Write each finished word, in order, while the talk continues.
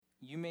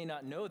You may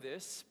not know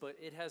this, but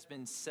it has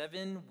been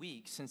 7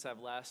 weeks since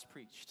I've last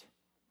preached.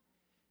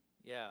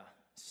 Yeah,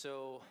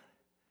 so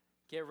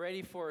get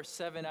ready for a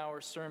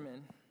 7-hour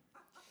sermon.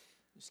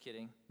 Just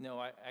kidding.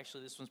 No,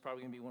 actually, this one's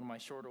probably going to be one of my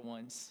shorter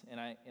ones, and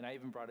I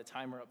even brought a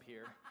timer up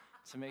here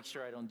to make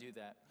sure I don't do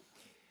that.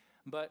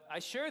 But I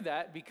share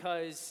that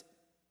because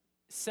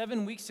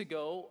 7 weeks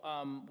ago,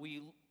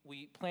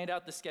 we planned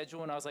out the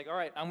schedule, and I was like, all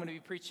right, I'm going to be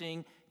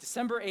preaching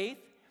December 8th,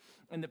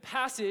 and the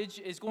passage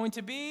is going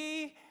to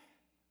be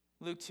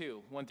Luke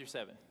 2, 1 through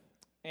 7.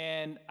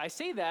 And I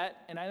say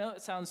that, and I know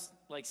it sounds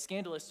like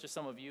scandalous to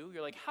some of you.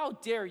 You're like, how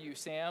dare you,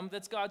 Sam?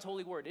 That's God's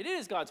holy word. It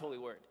is God's holy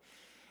word.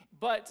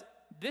 But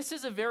this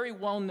is a very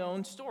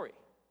well-known story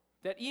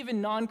that even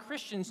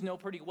non-Christians know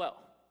pretty well.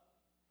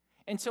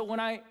 And so when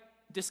I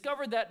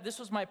discovered that this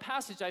was my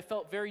passage, I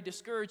felt very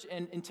discouraged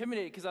and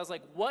intimidated because I was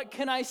like, what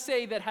can I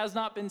say that has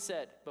not been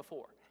said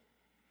before?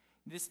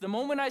 The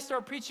moment I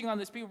start preaching on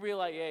this, people be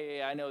like,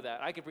 yeah, I know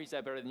that. I could preach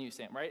that better than you,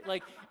 Sam, right?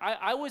 Like,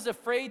 I was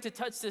afraid to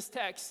touch this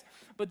text,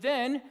 but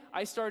then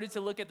I started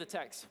to look at the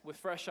text with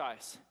fresh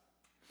eyes.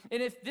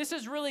 And if this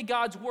is really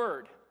God's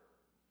word,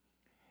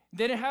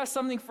 then it has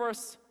something for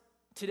us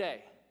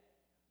today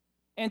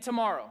and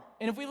tomorrow.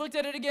 And if we looked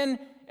at it again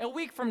a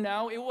week from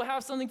now, it will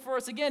have something for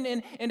us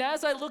again. And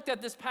as I looked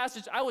at this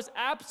passage, I was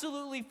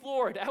absolutely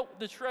floored at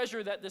the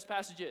treasure that this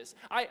passage is.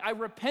 I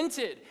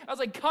repented. I was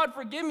like, God,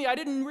 forgive me. I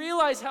didn't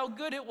realize how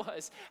good it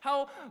was,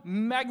 how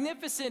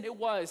magnificent it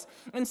was.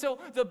 And so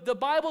the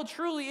Bible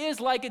truly is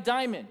like a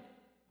diamond.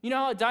 You know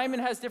how a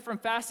diamond has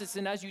different facets,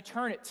 and as you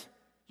turn it,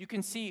 you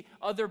can see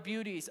other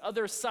beauties,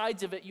 other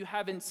sides of it you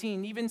haven't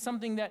seen. Even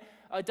something that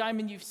a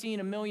diamond you've seen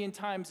a million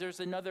times, there's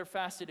another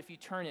facet if you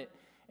turn it.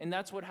 And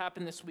that's what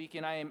happened this week,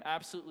 and I am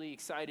absolutely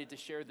excited to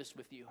share this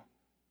with you.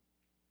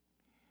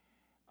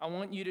 I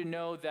want you to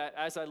know that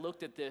as I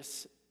looked at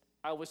this,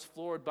 I was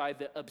floored by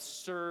the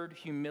absurd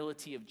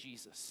humility of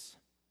Jesus.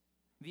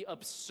 The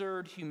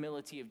absurd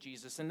humility of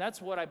Jesus. And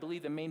that's what I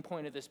believe the main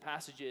point of this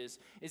passage is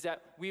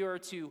that we are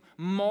to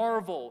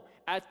marvel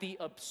at the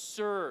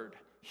absurd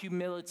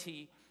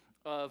humility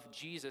of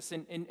Jesus.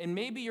 And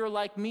maybe you're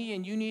like me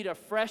and you need a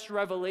fresh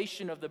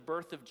revelation of the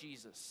birth of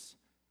Jesus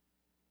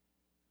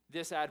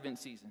this Advent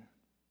season.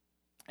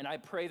 And I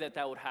pray that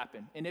would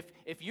happen. And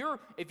if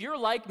you're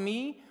like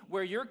me,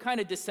 where you're kind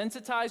of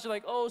desensitized, you're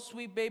like, oh,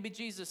 sweet baby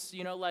Jesus,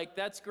 like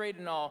that's great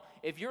and all.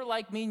 If you're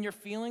like me and you're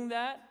feeling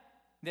that,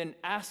 then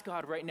ask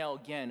God right now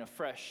again,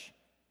 afresh,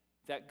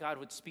 that God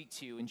would speak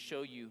to you and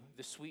show you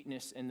the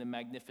sweetness and the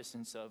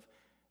magnificence of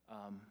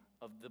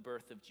the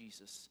birth of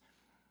Jesus.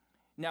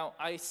 Now,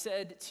 I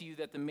said to you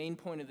that the main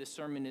point of this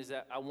sermon is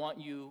that I want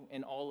you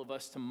and all of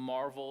us to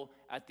marvel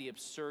at the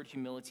absurd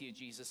humility of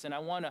Jesus. And I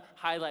want to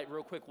highlight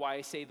real quick why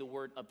I say the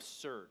word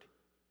absurd.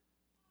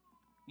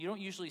 You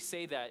don't usually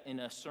say that in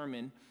a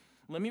sermon.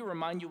 Let me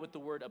remind you what the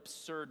word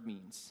absurd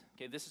means.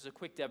 Okay, this is a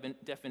quick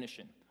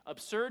definition.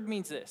 Absurd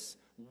means this: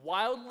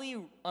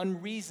 wildly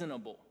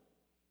unreasonable,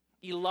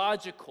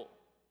 illogical,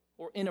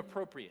 or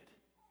inappropriate.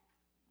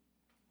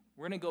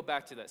 We're going to go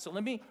back to that. So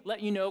let me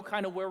let you know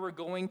kind of where we're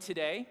going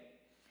today.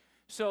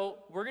 So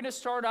we're going to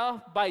start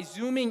off by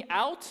zooming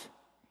out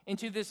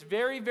into this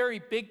very,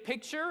 very big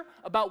picture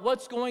about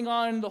what's going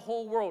on in the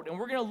whole world. And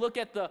we're going to look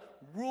at the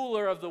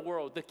ruler of the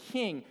world, the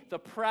king, the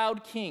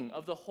proud king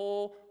of the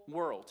whole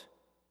world,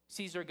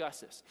 Caesar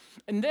Augustus.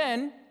 And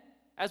then,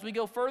 as we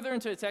go further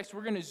into the text,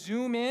 we're going to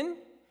zoom in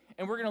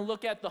and we're going to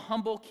look at the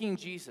humble King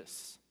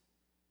Jesus.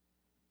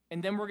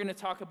 And then we're going to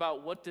talk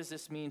about what does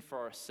this mean for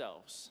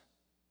ourselves.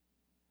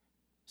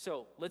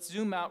 So let's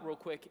zoom out real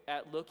quick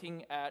at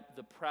looking at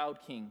the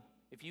proud king.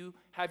 If you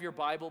have your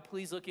Bible,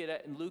 please look at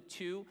it in Luke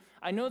 2.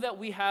 I know that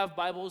we have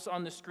Bibles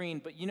on the screen,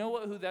 but you know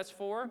who that's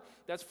for?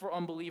 That's for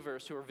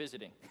unbelievers who are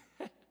visiting.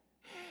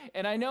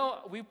 And I know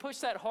we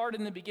pushed that hard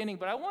in the beginning,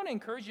 but I want to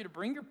encourage you to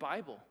bring your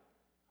Bible.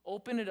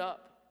 Open it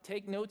up.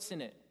 Take notes in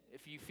it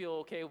if you feel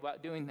okay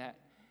about doing that.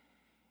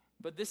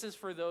 But this is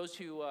for those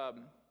who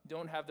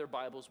don't have their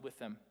Bibles with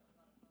them.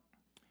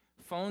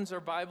 Phones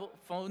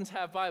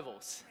have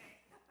Bibles.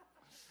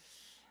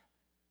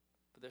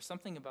 There's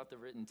something about the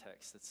written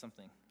text that's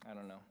something, I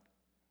don't know.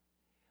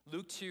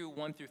 Luke 2,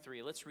 1 through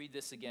 3. Let's read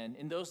this again.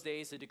 In those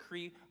days, a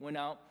decree went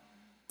out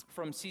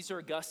from Caesar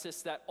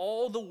Augustus that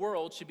all the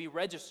world should be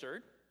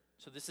registered.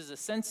 So this is a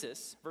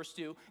census. Verse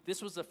 2,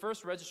 this was the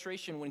first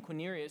registration when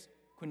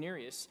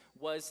Quirinius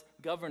was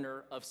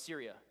governor of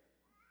Syria.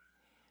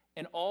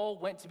 And all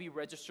went to be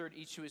registered,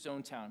 each to his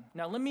own town.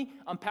 Now let me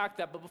unpack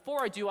that, but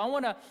before I do, I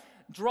want to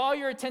draw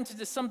your attention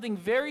to something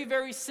very,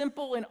 very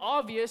simple and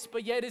obvious,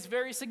 but yet is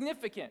very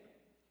significant.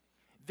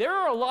 There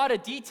are a lot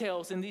of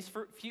details in these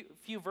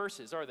few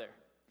verses, are there?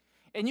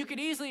 And you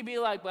could easily be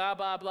like, blah,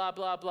 blah, blah,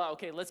 blah, blah.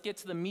 Okay, let's get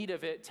to the meat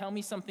of it. Tell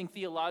me something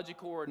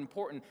theological or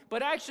important.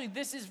 But actually,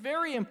 this is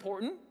very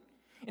important.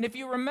 And if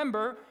you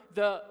remember,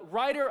 the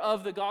writer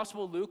of the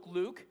Gospel,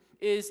 Luke,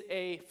 is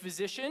a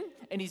physician,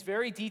 and he's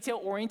very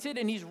detail-oriented,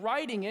 and he's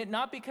writing it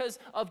not because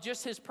of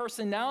just his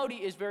personality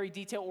is very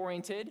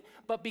detail-oriented,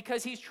 but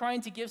because he's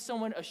trying to give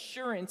someone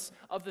assurance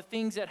of the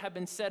things that have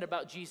been said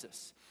about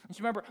Jesus. Just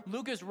remember,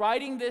 Luke is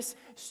writing this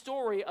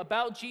story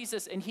about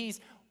Jesus, and he's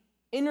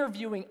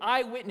interviewing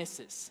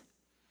eyewitnesses.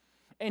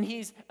 And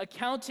he's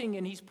accounting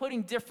and he's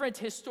putting different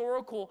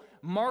historical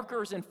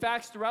markers and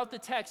facts throughout the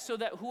text so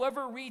that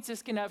whoever reads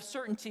this can have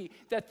certainty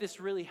that this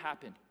really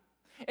happened.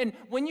 And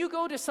when you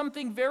go to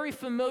something very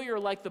familiar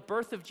like the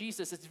birth of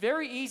Jesus, it's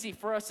very easy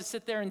for us to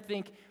sit there and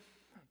think,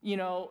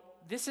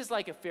 this is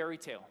like a fairy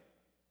tale.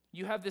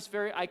 You have this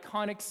very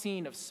iconic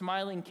scene of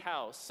smiling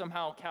cows.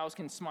 Somehow cows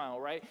can smile,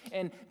 right?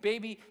 And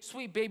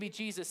sweet baby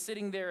Jesus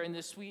sitting there in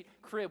this sweet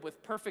crib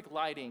with perfect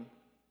lighting.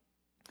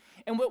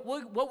 And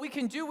what we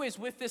can do is,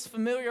 with this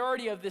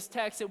familiarity of this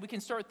text, that we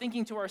can start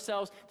thinking to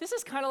ourselves, this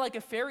is kind of like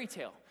a fairy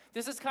tale.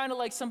 This is kind of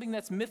like something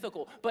that's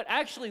mythical. But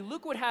actually,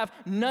 Luke would have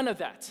none of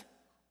that.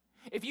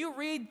 If you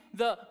read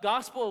the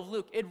Gospel of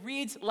Luke, it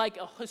reads like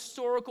a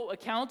historical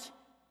account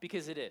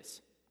because it is.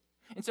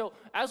 And so,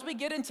 as we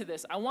get into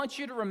this, I want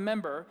you to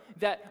remember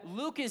that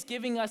Luke is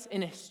giving us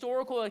an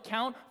historical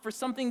account for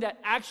something that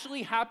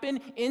actually happened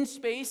in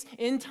space,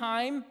 in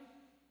time,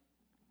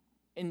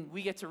 and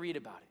we get to read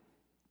about it.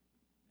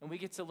 And we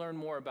get to learn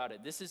more about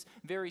it. This is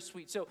very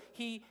sweet. So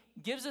he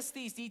gives us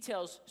these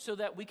details so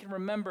that we can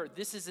remember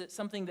this is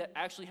something that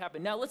actually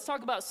happened. Now let's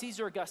talk about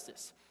Caesar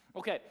Augustus.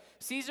 Okay,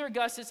 Caesar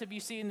Augustus, if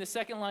you see in the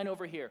second line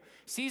over here,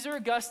 Caesar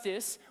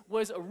Augustus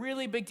was a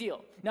really big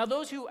deal. Now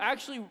those who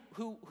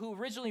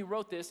originally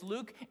wrote this,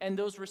 Luke and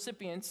those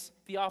recipients,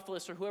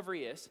 Theophilus or whoever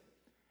he is,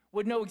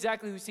 would know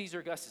exactly who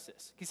Caesar Augustus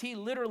is. Because he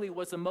literally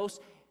was the most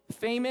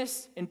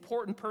famous,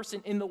 important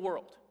person in the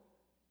world.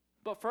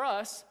 But for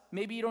us,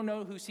 maybe you don't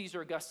know who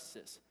Caesar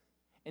Augustus is.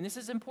 And this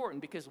is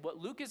important because what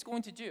Luke is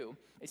going to do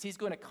is he's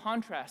going to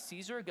contrast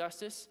Caesar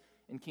Augustus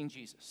and King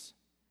Jesus.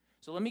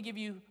 So let me give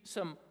you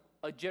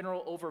a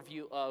general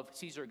overview of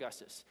Caesar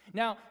Augustus.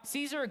 Now,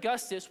 Caesar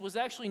Augustus was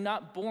actually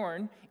not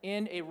born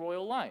in a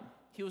royal line.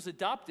 He was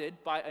adopted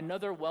by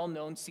another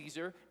well-known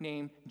Caesar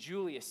named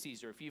Julius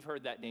Caesar, if you've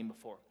heard that name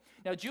before.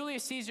 Now,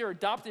 Julius Caesar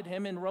adopted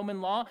him in Roman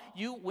law.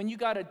 When you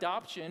got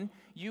adoption,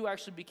 you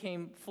actually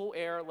became full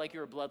heir like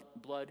your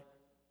blood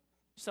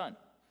son.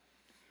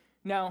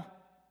 Now,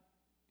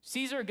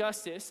 Julius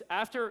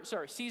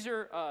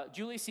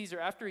Caesar,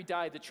 after he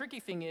died, the tricky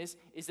thing is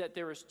that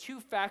there was two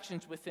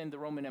factions within the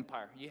Roman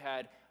Empire. You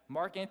had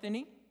Mark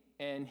Antony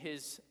and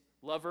his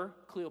lover,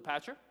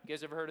 Cleopatra. You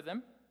guys ever heard of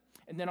them?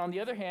 And then on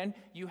the other hand,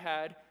 you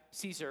had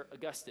Caesar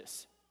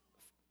Augustus,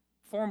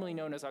 formerly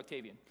known as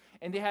Octavian.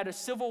 And they had a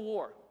civil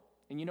war.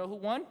 And you know who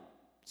won?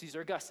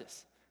 Caesar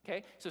Augustus.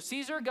 Okay, so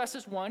Caesar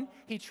Augustus won.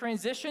 He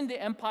transitioned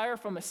the empire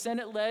from a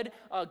Senate-led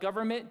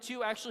government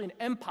to actually an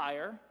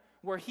empire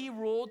where he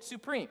ruled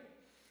supreme.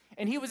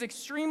 And he was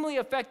extremely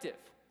effective.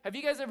 Have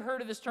you guys ever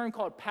heard of this term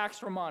called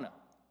Pax Romana?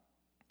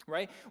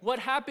 Right? What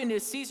happened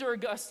is Caesar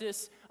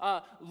Augustus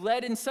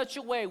led in such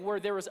a way where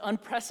there was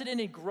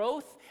unprecedented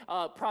growth,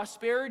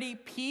 prosperity,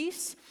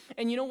 peace.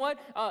 And you know what?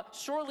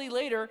 Shortly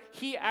later,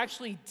 he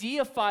actually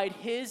deified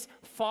his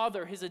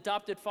father, his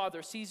adopted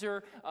father,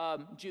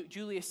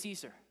 Julius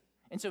Caesar.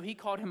 And so he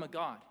called him a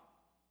god,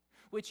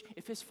 which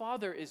if his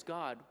father is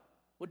God,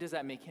 what does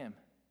that make him?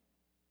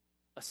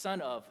 A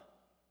son of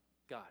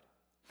God.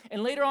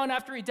 And later on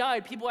after he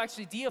died, people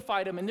actually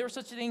deified him, and there was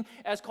such a thing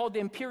as called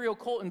the imperial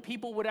cult, and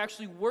people would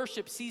actually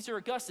worship Caesar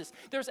Augustus.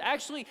 There's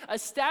actually a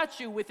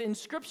statue with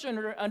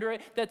inscription under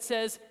it that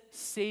says,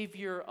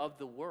 Savior of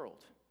the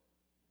world.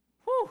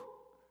 Whew!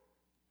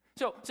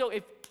 So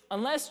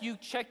unless you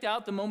checked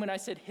out the moment I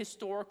said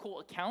historical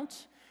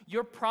account,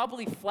 you're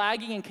probably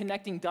flagging and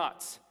connecting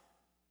dots.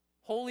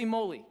 Holy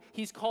moly,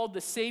 he's called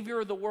the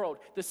Savior of the world,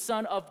 the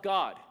Son of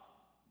God.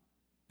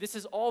 This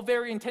is all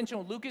very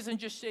intentional. Luke isn't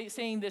just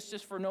saying this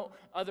just for no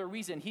other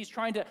reason. He's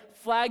trying to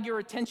flag your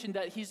attention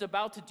that he's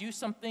about to do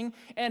something.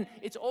 And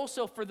it's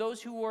also for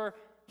those who are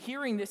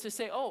hearing this to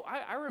say, oh,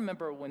 I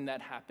remember when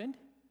that happened.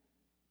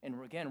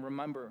 And again,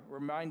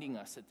 reminding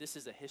us that this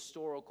is a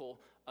historical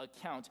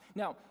account.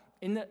 Now,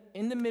 in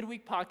the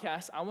midweek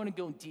podcast, I want to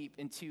go deep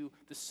into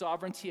the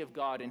sovereignty of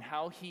God and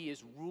how he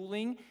is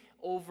ruling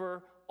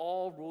over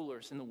all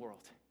rulers in the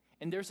world.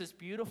 And there's this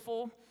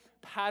beautiful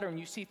pattern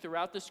you see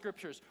throughout the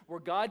scriptures where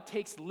God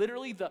takes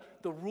literally the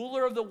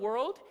ruler of the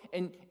world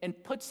and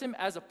puts him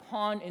as a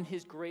pawn in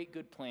his great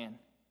good plan.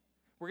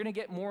 We're going to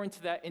get more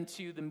into that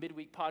into the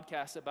midweek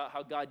podcast about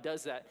how God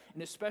does that,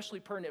 and especially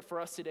pertinent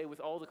for us today with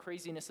all the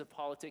craziness of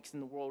politics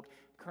in the world,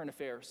 current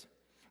affairs.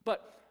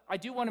 But I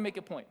do want to make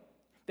a point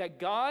that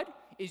God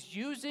is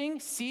using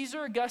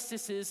Caesar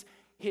Augustus's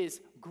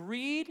his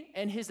greed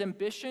and his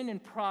ambition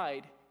and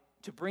pride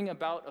to bring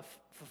about a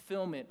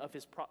fulfillment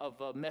of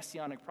a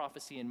messianic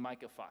prophecy in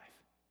Micah 5.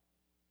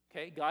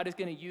 Okay, God is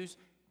going to use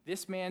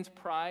this man's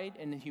pride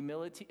and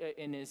humility,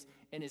 and his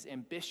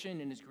ambition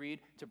and his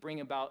greed to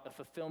bring about a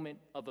fulfillment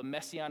of a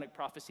messianic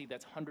prophecy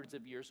that's hundreds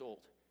of years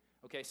old.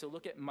 Okay, so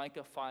look at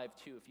Micah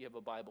 5:2 if you have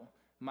a Bible.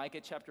 Micah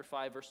chapter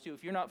 5, verse 2.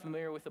 If you're not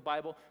familiar with the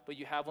Bible, but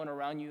you have one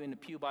around you in the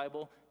Pew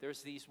Bible,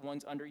 there's these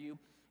ones under you.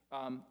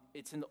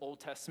 It's in the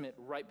Old Testament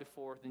right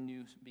before the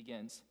New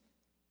begins.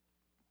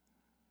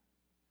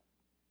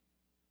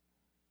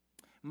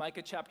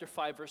 Micah chapter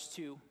 5, verse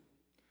 2.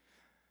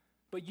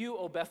 But you,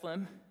 O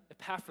Bethlehem,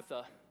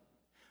 Ephrathah,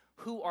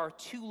 who are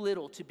too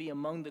little to be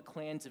among the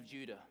clans of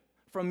Judah,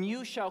 from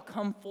you shall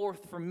come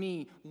forth for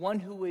me one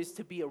who is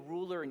to be a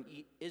ruler in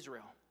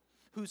Israel,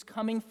 whose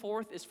coming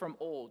forth is from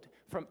old,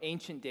 from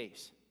ancient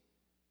days.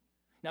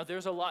 Now,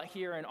 there's a lot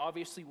here and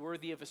obviously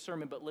worthy of a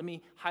sermon, but let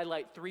me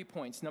highlight 3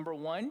 points. Number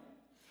one,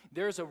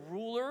 there's a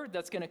ruler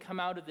that's going to come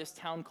out of this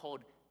town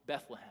called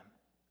Bethlehem.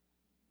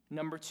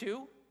 Number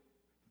two,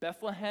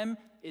 Bethlehem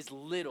is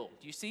little.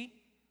 Do you see?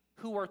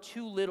 Who are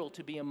too little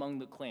to be among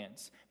the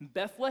clans.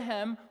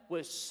 Bethlehem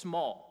was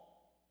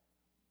small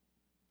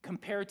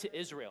compared to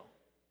Israel.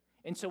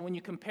 And so when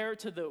you compare it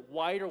to the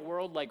wider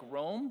world like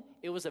Rome,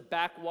 it was a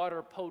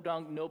backwater,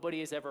 podunk,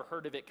 nobody has ever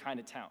heard of it kind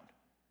of town.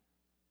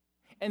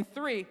 And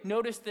three,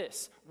 notice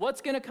this.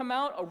 What's going to come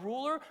out? A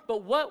ruler.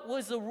 But what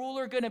was the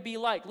ruler going to be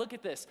like? Look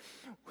at this.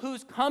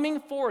 Whose coming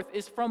forth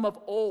is from of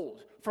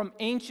old, from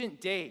ancient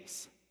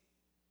days.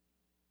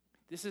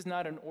 This is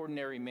not an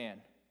ordinary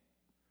man.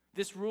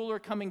 This ruler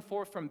coming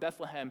forth from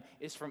Bethlehem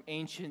is from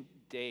ancient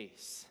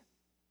days.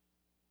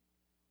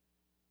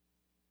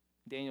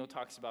 Daniel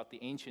talks about the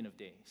Ancient of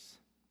Days.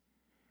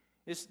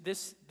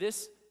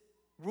 This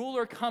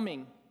ruler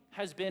coming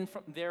has been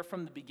there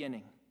from the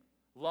beginning.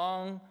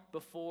 Long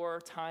before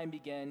time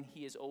began,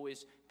 he has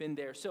always been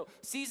there. So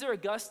Caesar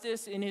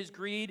Augustus, in his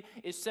greed,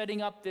 is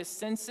setting up this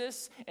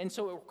census, and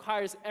so it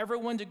requires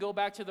everyone to go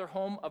back to their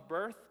home of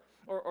birth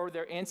or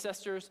their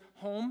ancestors'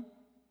 home,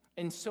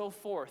 and so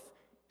forth.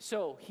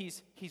 So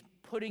he's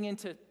putting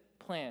into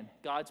plan,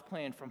 God's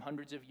plan from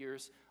hundreds of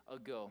years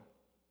ago.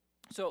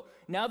 So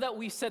now that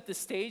we've set the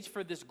stage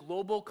for this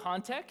global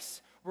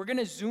context, we're going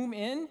to zoom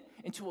in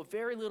into a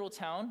very little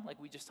town,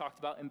 like we just talked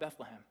about in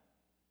Bethlehem,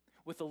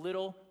 with a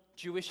little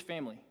Jewish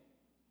family.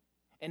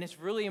 And it's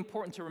really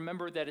important to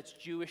remember that it's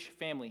Jewish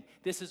family.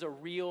 This is a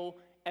real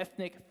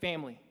ethnic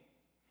family.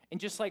 And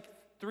just like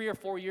 3 or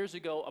 4 years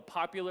ago, a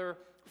popular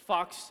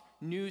Fox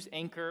News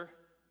anchor,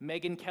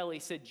 Megyn Kelly,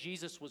 said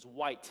Jesus was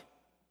white.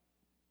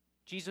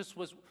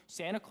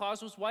 Santa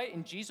Claus was white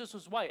and Jesus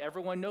was white.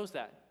 Everyone knows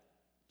that.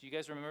 Do you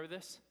guys remember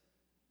this?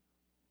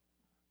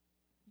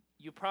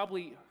 You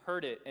probably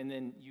heard it and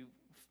then you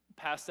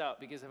passed out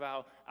because of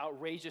how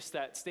outrageous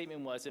that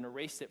statement was and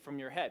erased it from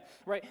your head,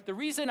 right? The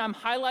reason I'm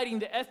highlighting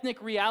the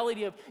ethnic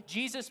reality of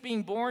Jesus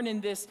being born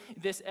in this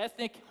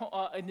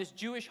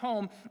Jewish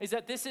home is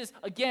that this is,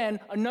 again,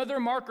 another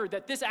marker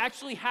that this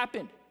actually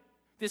happened.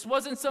 This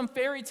wasn't some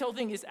fairy tale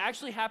thing. This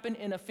actually happened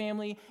in a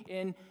family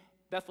in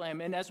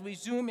Bethlehem. And as we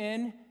zoom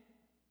in,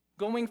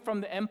 going from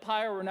the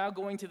empire, we're now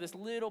going to this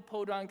little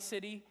podunk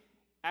city.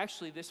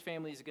 Actually, this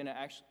family is going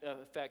to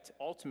affect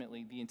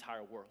ultimately the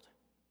entire world.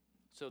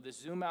 So this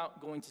zoom out,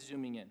 going to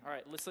zooming in. All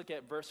right, let's look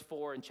at verse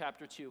 4 in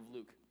chapter 2 of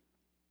Luke.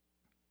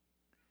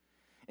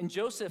 And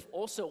Joseph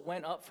also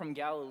went up from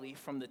Galilee,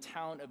 from the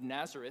town of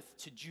Nazareth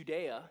to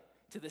Judea,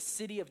 to the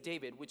city of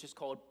David, which is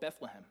called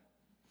Bethlehem,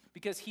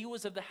 because he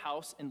was of the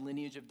house and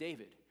lineage of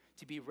David,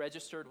 to be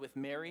registered with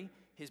Mary,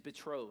 his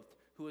betrothed,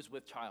 who was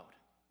with child.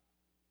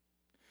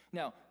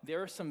 Now,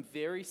 there are some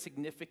very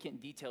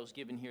significant details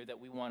given here that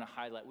we want to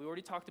highlight. We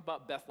already talked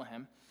about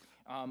Bethlehem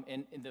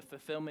and the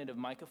fulfillment of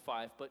Micah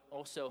 5, but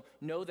also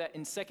know that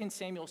in 2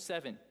 Samuel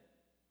 7,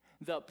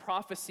 the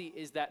prophecy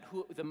is that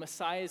the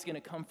Messiah is going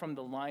to come from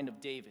the line of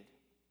David.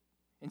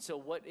 And so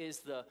what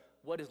is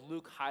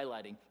Luke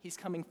highlighting? He's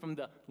coming from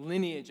the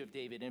lineage of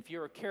David. And if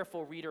you're a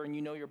careful reader and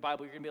you know your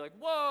Bible, you're going to be like,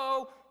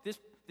 whoa,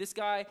 this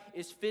guy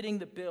is fitting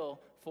the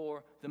bill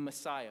for the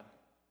Messiah.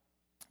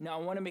 Now,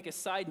 I want to make a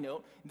side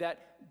note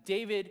that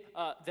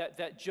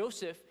that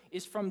Joseph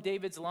is from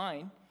David's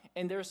line,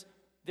 and there's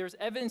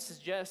evidence to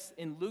suggest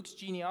in Luke's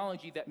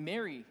genealogy that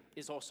Mary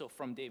is also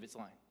from David's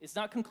line. It's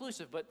not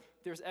conclusive, but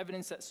there's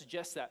evidence that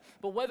suggests that.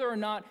 But whether or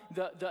not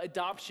the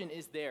adoption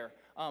is there,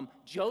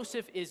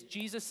 Joseph is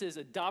Jesus'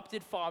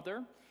 adopted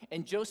father,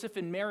 and Joseph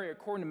and Mary,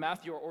 according to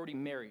Matthew, are already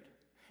married.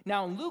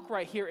 Now, in Luke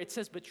right here, it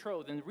says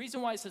betrothed, and the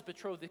reason why it says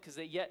betrothed is because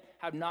they yet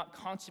have not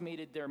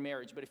consummated their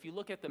marriage. But if you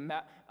look at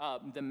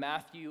the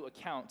Matthew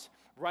account,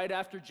 right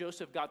after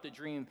Joseph got the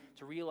dream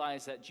to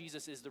realize that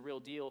Jesus is the real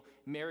deal,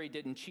 Mary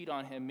didn't cheat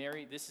on him.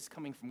 Mary, this is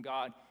coming from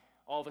God.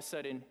 All of a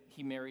sudden,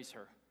 he marries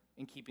her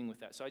in keeping with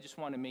that. So I just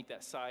want to make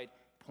that side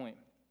point.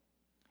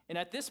 And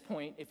at this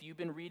point, if you've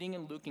been reading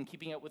in Luke and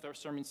keeping up with our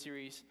sermon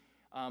series,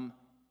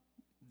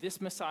 this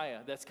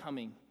Messiah that's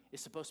coming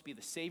is supposed to be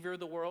the Savior of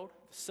the world,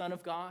 the Son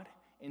of God,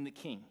 and the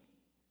King.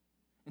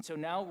 And so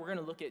now we're going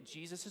to look at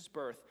Jesus'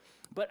 birth.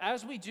 But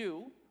as we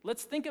do,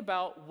 let's think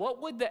about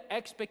what would the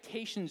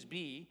expectations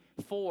be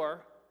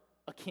for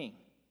a king,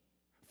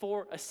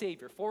 for a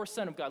Savior, for a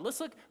Son of God.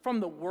 Let's look from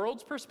the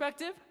world's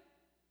perspective,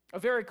 a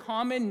very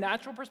common,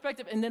 natural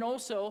perspective, and then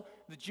also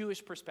the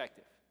Jewish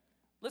perspective.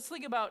 Let's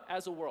think about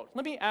as a world.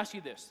 Let me ask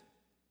you this.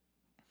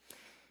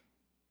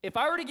 If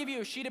I were to give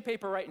you a sheet of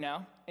paper right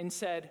now and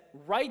said,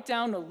 write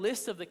down a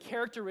list of the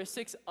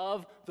characteristics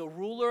of the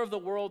ruler of the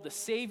world, the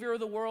Savior of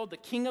the world, the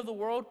King of the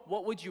world,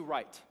 what would you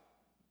write?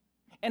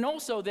 And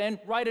also then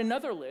write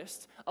another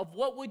list of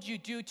what would you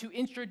do to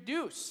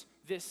introduce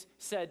this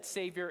said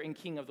Savior and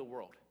King of the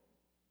world.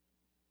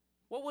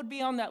 What would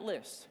be on that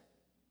list?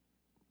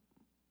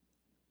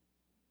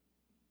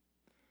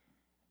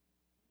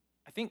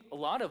 I think a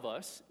lot of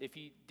us, if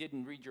you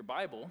didn't read your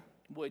Bible,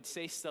 would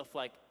say stuff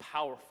like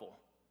powerful,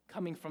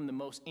 coming from the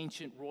most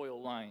ancient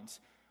royal lines,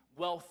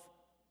 wealth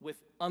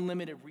with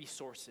unlimited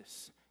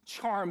resources,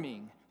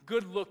 charming,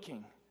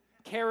 good-looking,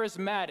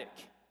 charismatic,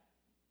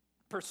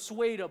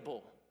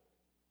 persuadable,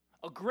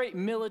 a great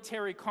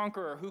military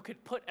conqueror who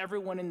could put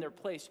everyone in their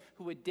place,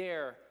 who would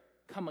dare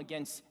come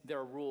against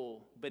their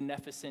rule,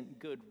 beneficent,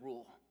 good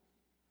rule.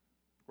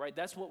 Right?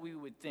 That's what we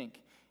would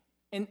think.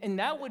 And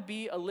that would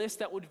be a list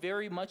that would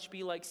very much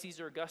be like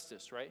Caesar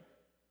Augustus, right?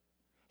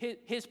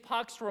 His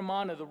Pax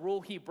Romana, the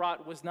rule he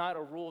brought, was not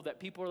a rule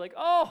that people were like,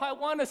 oh, I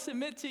want to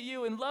submit to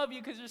you and love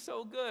you because you're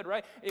so good,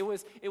 right? It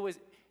was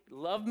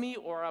love me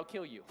or I'll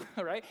kill you,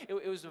 right?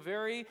 It was a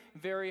very,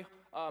 very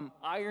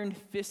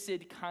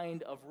iron-fisted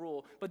kind of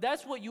rule. But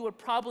that's what you would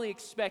probably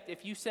expect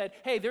if you said,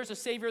 hey, there's a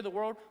savior of the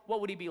world. What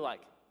would he be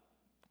like?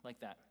 Like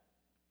that.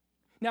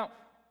 Now,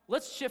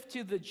 let's shift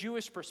to the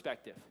Jewish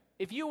perspective.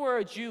 If you were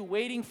a Jew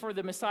waiting for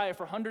the Messiah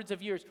for hundreds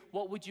of years,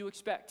 what would you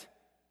expect?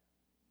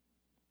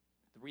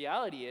 The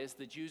reality is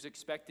the Jews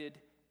expected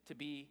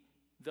the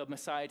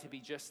Messiah to be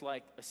just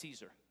like a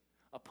Caesar,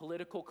 a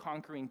political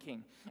conquering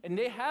king. And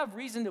they have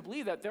reason to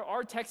believe that. There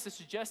are texts that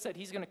suggest that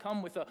he's going to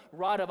come with a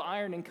rod of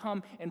iron and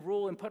come and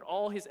rule and put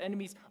all his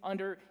enemies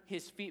under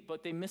his feet.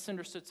 But they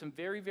misunderstood some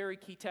very, very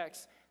key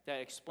texts that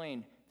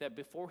explain that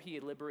before he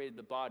had liberated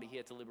the body, he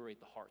had to liberate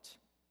the heart.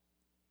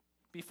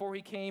 Before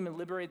he came and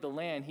liberated the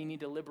land, he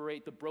needed to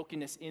liberate the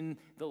brokenness in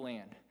the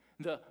land,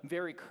 the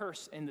very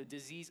curse and the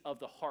disease of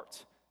the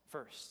heart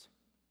first.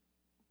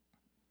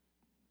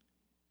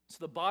 So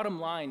the bottom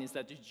line is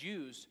that the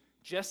Jews,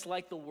 just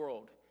like the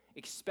world,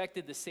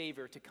 expected the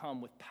Savior to come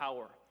with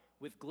power,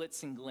 with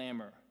glitz and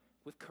glamour,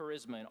 with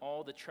charisma and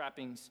all the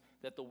trappings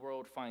that the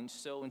world finds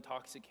so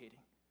intoxicating.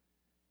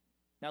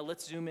 Now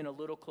let's zoom in a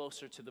little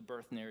closer to the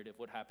birth narrative,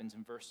 what happens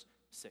in verse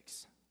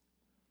 6.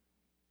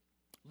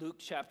 Luke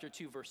chapter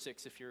 2, verse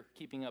 6, if you're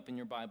keeping up in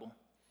your Bible.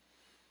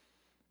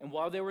 And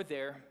while they were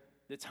there,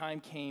 the time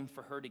came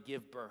for her to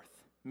give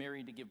birth,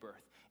 Mary to give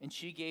birth. And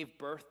she gave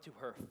birth to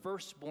her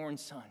firstborn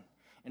son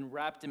and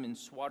wrapped him in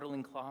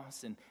swaddling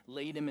cloths and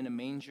laid him in a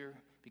manger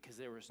because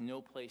there was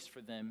no place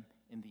for them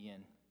in the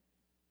inn.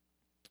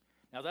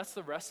 Now that's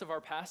the rest of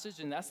our passage,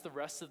 and that's the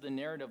rest of the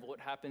narrative of what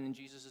happened in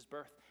Jesus'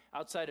 birth.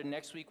 Outside of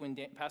next week when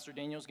Pastor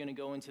Daniel's going to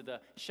go into the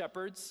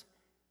shepherds.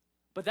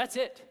 But that's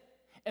it.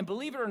 And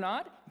believe it or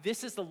not,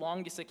 this is the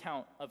longest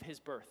account of his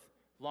birth.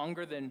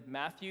 Longer than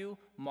Matthew,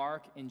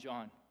 Mark, and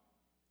John.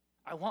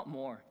 I want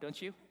more, don't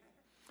you?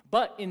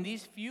 But in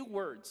these few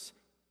words,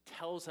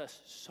 tells us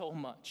so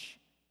much.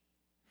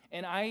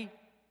 And I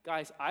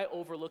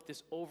overlooked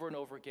this over and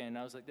over again.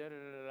 I was like,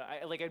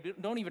 I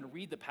don't even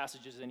read the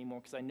passages anymore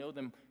because I know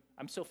them.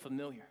 I'm so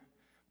familiar.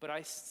 But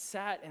I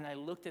sat and I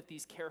looked at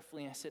these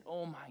carefully and I said,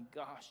 oh my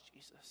gosh,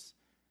 Jesus,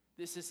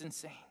 this is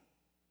insane.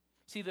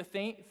 See, the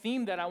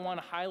theme that I want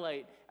to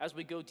highlight as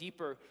we go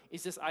deeper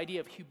is this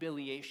idea of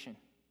humiliation.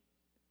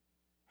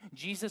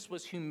 Jesus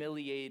was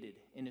humiliated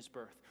in his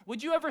birth.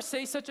 Would you ever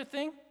say such a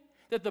thing?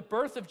 That the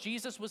birth of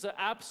Jesus was an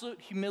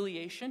absolute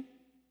humiliation?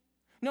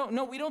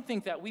 No, we don't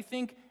think that. We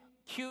think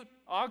cute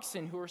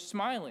oxen who are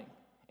smiling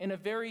in a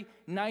very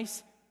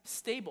nice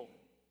stable.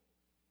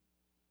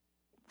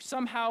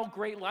 Somehow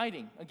great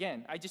lighting.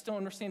 Again, I just don't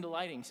understand the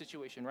lighting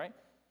situation, right?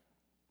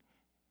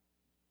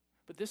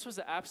 But this was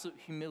an absolute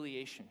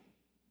humiliation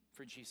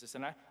for Jesus.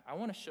 And I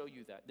want to show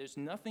you that. There's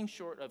nothing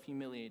short of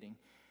humiliating.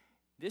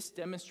 This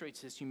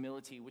demonstrates his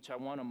humility, which I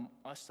want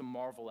us to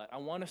marvel at. I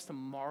want us to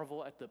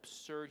marvel at the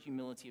absurd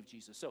humility of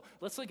Jesus. So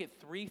let's look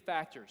at 3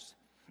 factors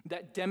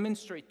that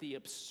demonstrate the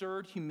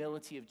absurd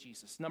humility of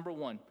Jesus. Number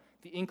 1,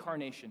 the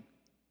incarnation.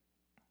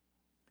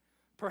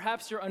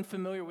 Perhaps you're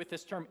unfamiliar with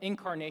this term,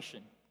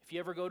 incarnation. If you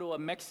ever go to a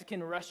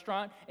Mexican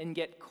restaurant and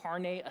get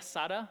carne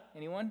asada,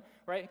 anyone?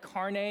 Right?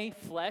 Carne,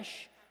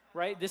 flesh.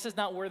 Right? This is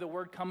not where the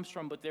word comes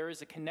from, but there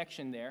is a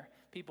connection there.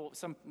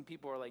 Some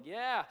people are like,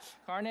 yeah,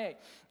 carne.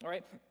 All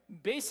right?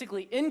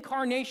 Basically,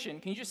 incarnation.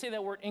 Can you just say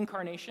that word,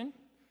 incarnation?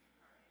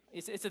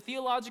 It's a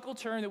theological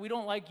term that we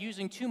don't like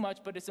using too much,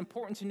 but it's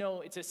important to know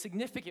it's a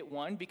significant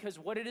one because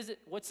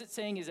what's it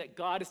saying is that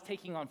God is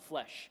taking on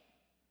flesh.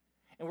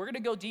 And we're going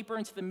to go deeper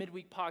into the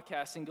midweek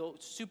podcast and go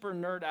super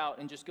nerd out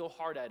and just go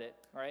hard at it,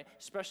 all right?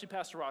 Especially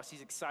Pastor Ross.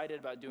 He's excited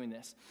about doing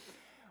this.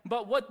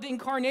 But what the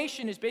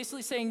incarnation is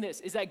basically saying this,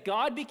 is that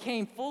God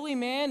became fully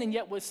man and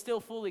yet was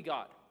still fully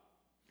God.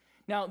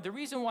 Now, the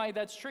reason why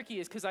that's tricky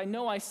is because I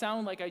know I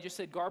sound like I just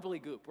said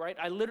garbly-goop, right?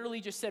 I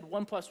literally just said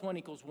 1 +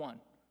 1 =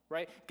 1,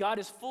 right? God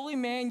is fully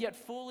man, yet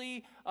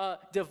fully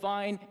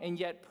divine, and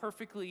yet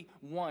perfectly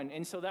one.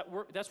 And so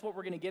that's what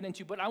we're going to get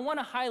into. But I want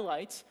to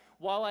highlight,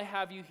 while I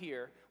have you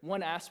here,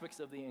 one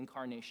aspect of the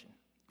incarnation.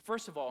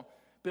 First of all,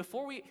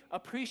 before we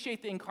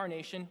appreciate the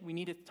incarnation, we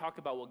need to talk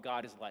about what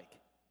God is like.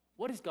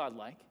 What is God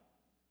like?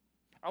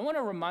 I want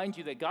to remind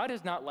you that God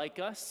is not like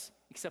us,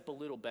 except a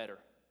little better.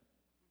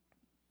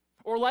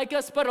 Or like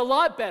us, but a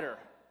lot better.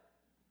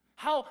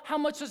 How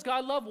much does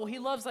God love? Well, he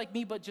loves like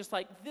me, but just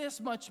like this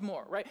much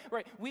more, right?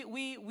 Right.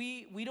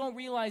 We don't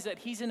realize that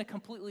he's in a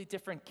completely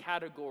different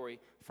category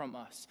from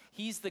us.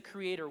 He's the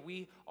creator.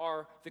 We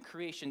are the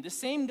creation. The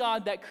same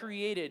God that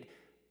created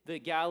the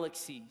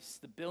galaxies,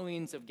 the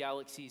billions of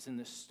galaxies and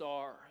the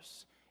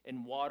stars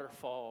and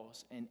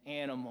waterfalls and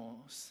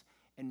animals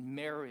and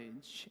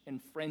marriage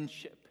and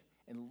friendship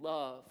and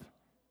love,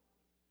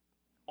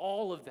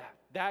 all of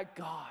that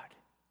God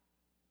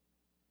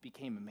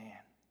became a man.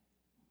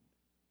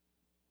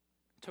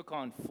 Took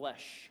on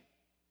flesh,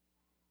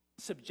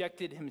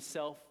 subjected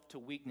himself to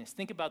weakness.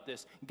 Think about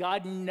this.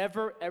 God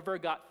never, ever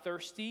got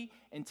thirsty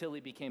until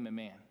he became a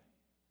man.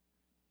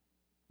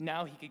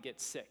 Now he could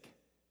get sick.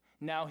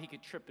 Now he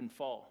could trip and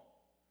fall.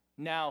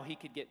 Now he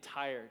could get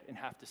tired and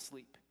have to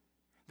sleep.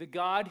 The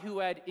God who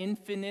had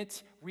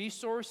infinite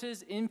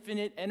resources,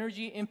 infinite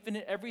energy,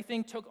 infinite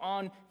everything, took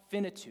on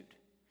finitude.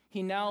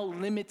 He now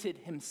limited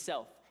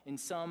himself in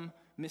some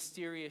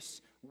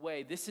mysterious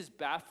way. This is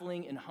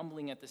baffling and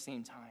humbling at the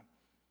same time.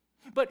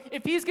 But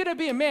if he's going to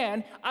be a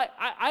man,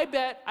 I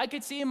bet I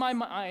could see in my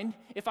mind,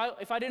 if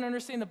I didn't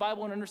understand the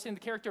Bible and understand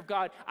the character of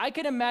God, I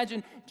could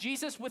imagine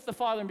Jesus with the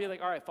Father and be like,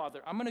 all right,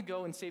 Father, I'm going to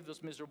go and save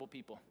those miserable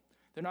people.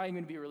 They're not even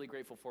going to be really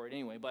grateful for it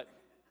anyway, but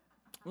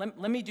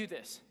let me do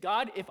this.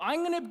 God, if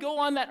I'm going to go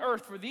on that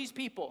earth for these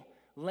people,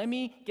 let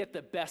me get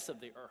the best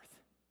of the earth,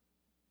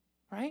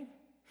 right?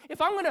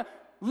 If I'm going to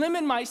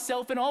limit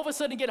myself and all of a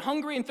sudden get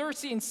hungry and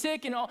thirsty and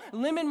sick and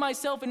limit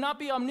myself and not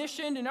be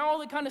omniscient and all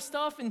that kind of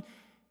stuff, and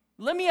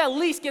let me at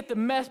least get the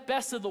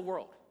best of the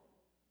world.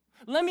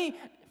 Let me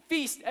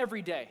feast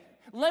every day.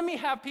 Let me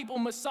have people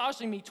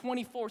massaging me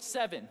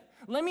 24/7.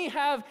 Let me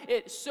have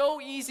it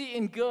so easy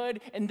and good,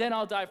 and then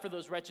I'll die for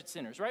those wretched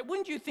sinners, right?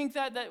 Wouldn't you think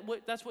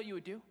that's what you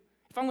would do?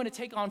 If I'm going to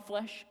take on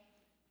flesh,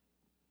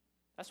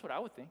 that's what I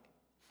would think,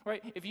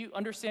 right? If you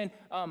understand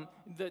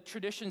the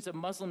traditions of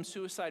Muslim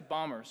suicide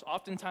bombers,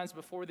 oftentimes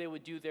before they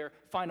would do their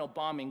final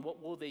bombing, what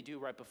will they do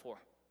right before?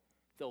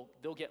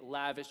 They'll get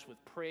lavished with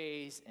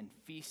praise and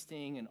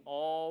feasting and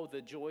all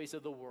the joys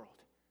of the world.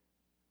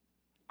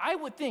 I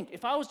would think,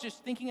 if I was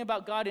just thinking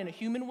about God in a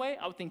human way,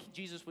 I would think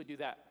Jesus would do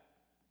that.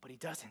 But he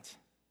doesn't.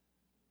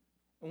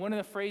 And one of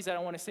the phrases that I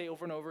want to say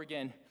over and over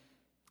again,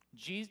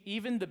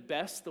 even the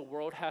best the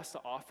world has to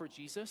offer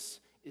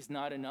Jesus is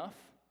not enough,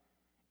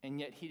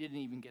 and yet he didn't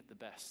even get the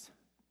best.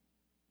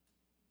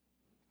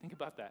 Think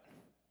about that.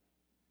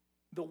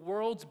 The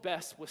world's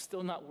best was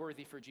still not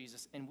worthy for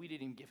Jesus, and we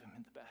didn't even give him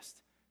the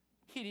best.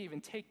 He didn't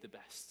even take the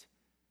best.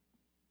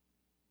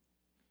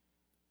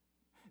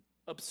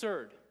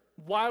 Absurd,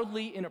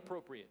 wildly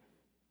inappropriate,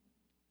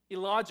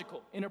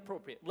 illogical,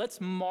 inappropriate. Let's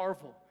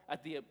marvel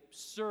at the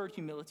absurd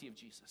humility of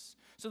Jesus.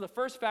 So the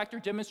first factor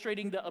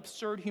demonstrating the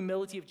absurd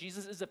humility of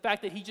Jesus is the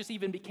fact that he just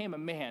even became a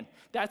man.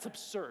 That's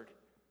absurd.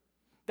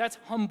 That's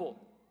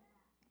humble.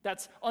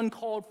 That's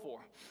uncalled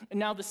for. And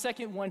now the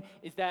second one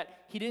is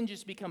that he didn't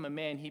just become a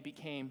man, he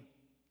became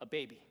a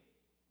baby.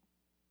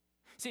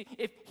 See,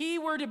 if he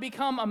were to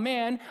become a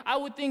man, I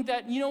would think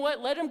that, you know what,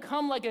 let him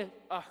come like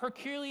a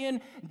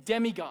Herculean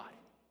demigod,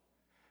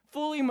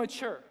 fully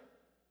mature,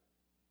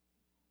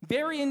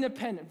 very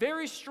independent,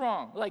 very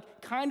strong,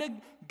 like kind of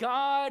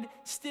God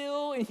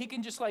still, and he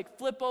can just like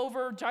flip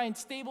over giant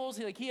stables,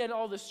 like he had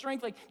all the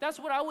strength. Like that's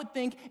what I would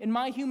think in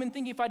my human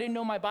thinking if I didn't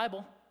know my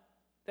Bible,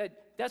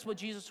 that's what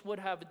Jesus would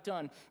have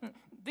done.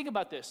 Think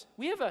about this.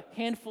 We have a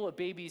handful of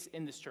babies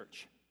in this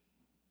church,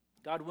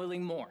 God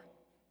willing more,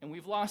 and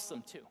we've lost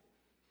them too.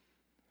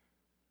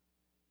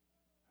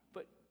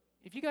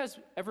 If you guys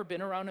ever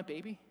been around a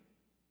baby,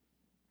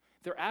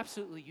 they're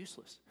absolutely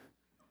useless,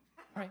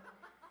 right?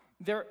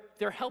 They're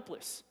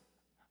helpless.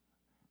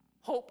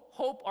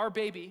 Hope, our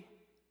baby,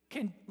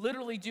 can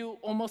literally do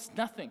almost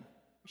nothing.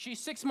 She's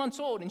 6 months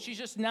old, and she's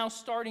just now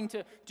starting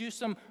to do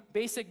some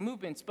basic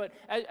movements. But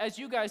as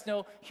you guys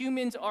know,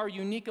 humans are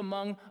unique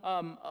among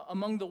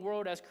the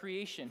world as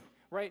creation,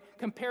 right?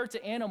 Compared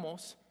to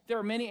animals, there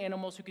are many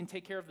animals who can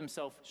take care of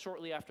themselves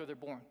shortly after they're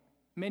born.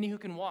 Many who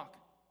can walk.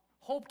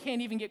 Hope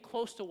can't even get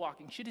close to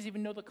walking. She doesn't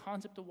even know the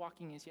concept of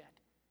walking is yet.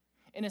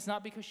 And it's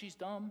not because she's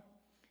dumb.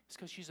 It's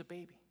because she's a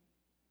baby.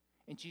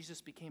 And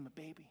Jesus became a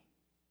baby.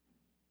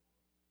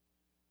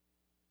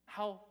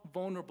 How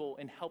vulnerable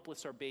and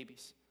helpless are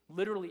babies?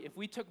 Literally, if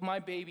we took my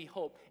baby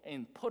Hope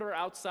and put her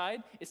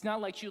outside, it's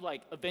not like she'll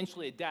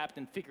eventually adapt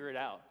and figure it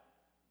out.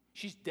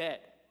 She's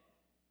dead.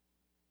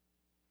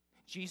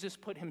 Jesus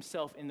put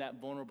himself in that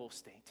vulnerable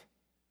state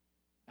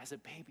as a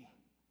baby.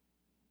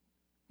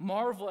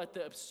 Marvel at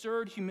the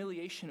absurd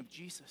humiliation of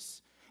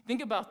Jesus.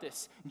 Think about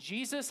this.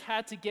 Jesus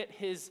had to get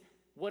his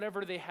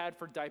whatever they had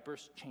for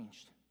diapers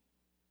changed.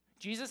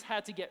 Jesus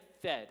had to get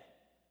fed.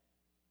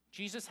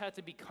 Jesus had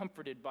to be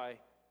comforted by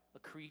a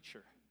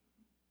creature.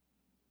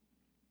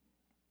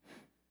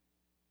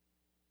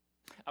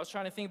 I was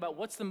trying to think about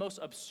what's the most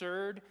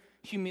absurd,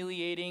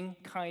 humiliating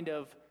kind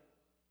of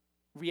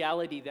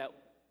reality that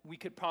we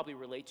could probably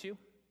relate to.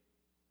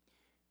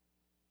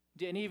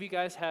 Do any of you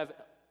guys have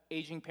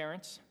aging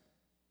parents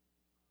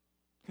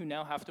who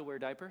now have to wear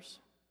diapers?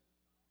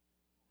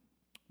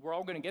 We're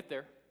all going to get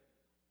there.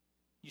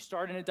 You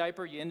start in a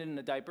diaper, you end in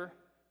a diaper.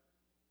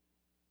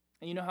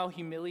 And you know how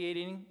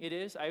humiliating it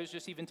is? I was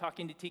just even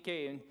talking to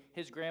TK, and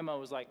his grandma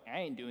was like, I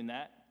ain't doing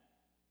that.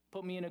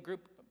 Put me in a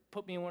group,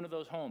 put me in one of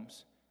those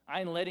homes. I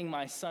ain't letting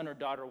my son or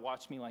daughter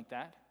watch me like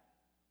that.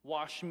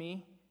 Wash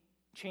me,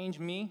 change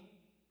me.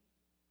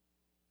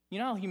 You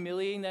know how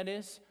humiliating that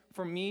is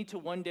for me to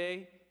one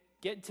day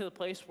get to the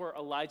place where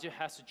Elijah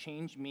has to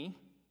change me?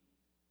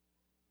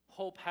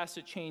 Hope has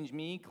to change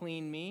me,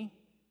 clean me,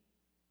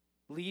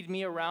 lead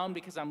me around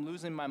because I'm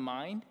losing my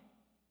mind?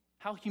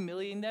 How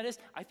humiliating that is.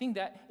 I think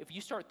that if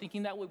you start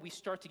thinking that way, we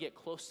start to get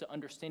close to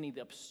understanding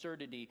the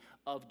absurdity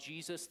of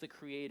Jesus, the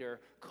creator,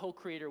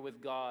 co-creator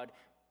with God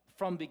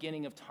from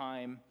beginning of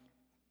time,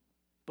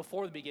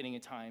 before the beginning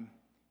of time,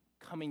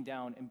 coming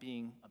down and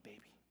being a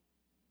baby.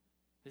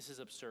 This is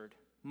absurd.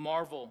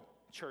 Marvel,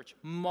 church,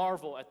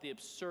 marvel at the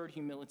absurd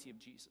humility of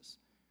Jesus.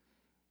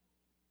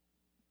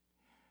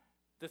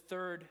 The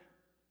third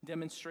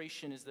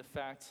demonstration is the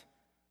fact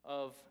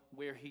of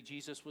where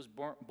Jesus was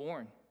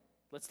born.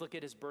 Let's look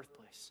at his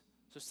birthplace.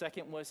 So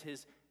second was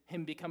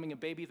him becoming a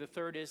baby. The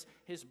third is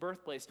his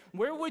birthplace.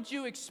 Where would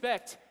you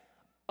expect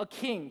a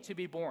king to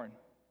be born?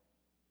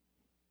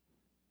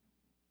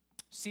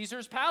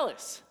 Caesar's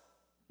palace.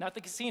 Not the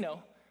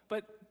casino,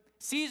 but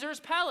Caesar's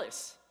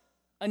palace.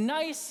 A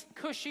nice,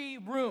 cushy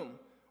room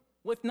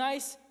with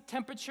nice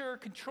temperature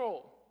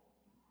control,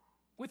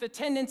 with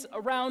attendants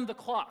around the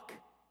clock.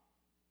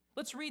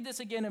 Let's read this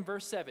again in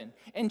verse 7.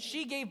 And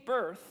she gave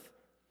birth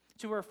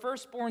to her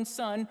firstborn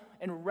son,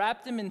 and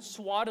wrapped him in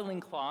swaddling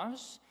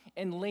cloths,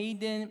 and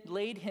laid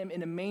him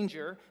in a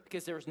manger,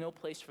 because there was no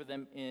place for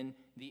them in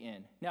the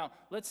inn. Now,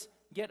 let's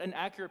get an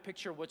accurate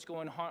picture of what's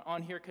going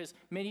on here, because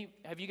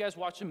have you guys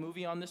watched a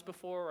movie on this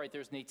before, right?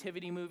 There's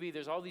nativity movie,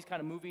 there's all these kind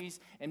of movies,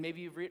 and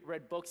maybe you've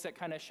read books that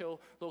kind of show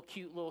little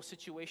cute little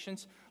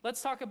situations.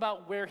 Let's talk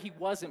about where he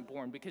wasn't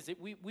born, because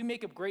we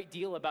make a great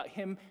deal about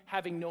him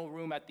having no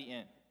room at the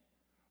inn.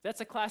 That's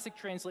a classic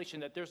translation,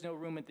 that there's no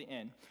room at the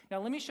inn.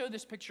 Now, let me show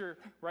this picture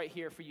right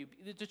here for you.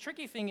 The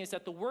tricky thing is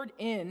that the word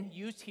inn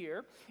used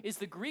here is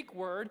the Greek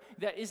word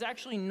that is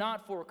actually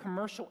not for a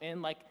commercial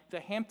inn like the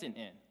Hampton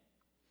Inn.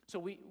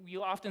 So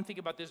you often think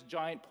about this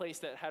giant place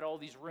that had all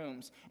these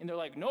rooms, and they're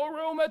like, no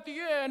room at the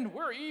inn,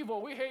 we're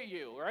evil, we hate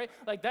you, right?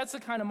 Like, that's the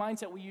kind of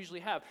mindset we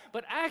usually have.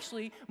 But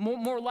actually,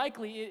 more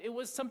likely, it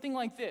was something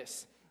like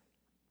this.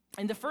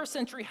 In the first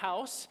century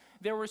house,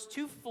 there was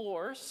 2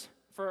 floors,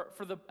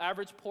 for the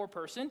average poor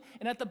person,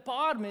 and at the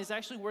bottom is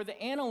actually where the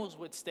animals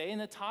would stay,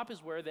 and the top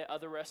is where the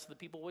other rest of the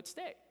people would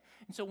stay.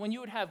 And so when you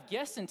would have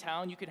guests in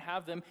town, you could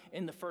have them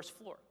in the first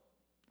floor.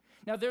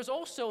 Now, there's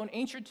also an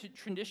ancient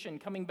tradition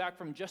coming back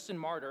from Justin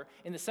Martyr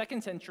in the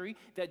 2nd century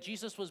that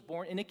Jesus was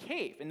born in a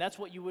cave, and that's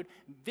what you would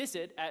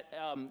visit at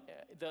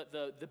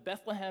the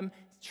Bethlehem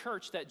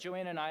church that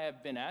Joanna and I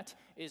have been at,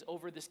 is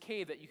over this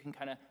cave that you can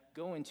kind of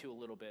go into a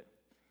little bit.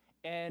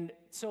 And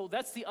so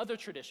that's the other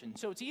tradition.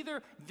 So it's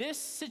either this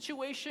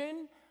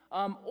situation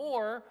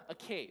or a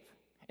cave.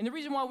 And the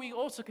reason why we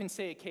also can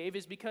say a cave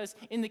is because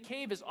in the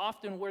cave is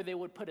often where they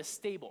would put a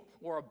stable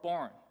or a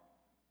barn.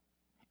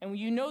 And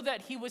you know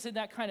that he was in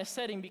that kind of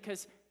setting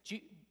because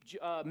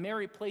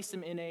Mary placed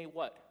him in a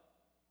what?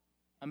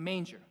 A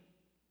manger.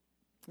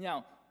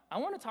 Now, I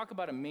want to talk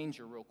about a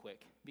manger real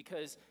quick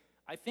because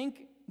I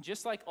think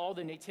just like all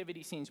the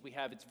nativity scenes we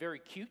have, it's very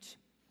cute.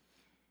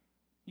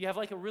 You have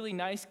like a really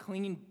nice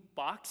clean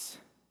box,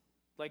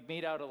 like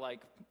made out of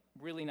like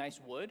really nice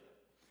wood.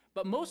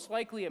 But most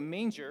likely a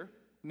manger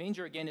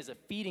again is a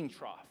feeding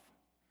trough.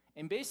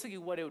 And basically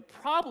what it would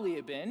probably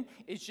have been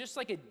is just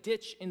like a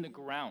ditch in the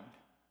ground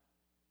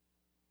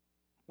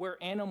where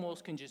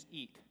animals can just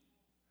eat.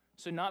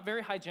 So not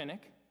very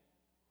hygienic,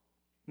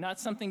 not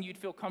something you'd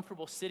feel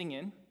comfortable sitting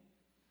in.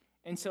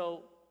 And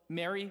so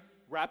Mary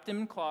wrapped him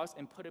in cloths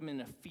and put him in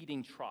a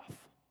feeding trough.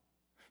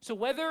 So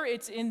whether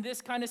it's in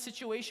this kind of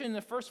situation, in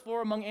the first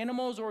floor among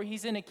animals, or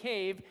he's in a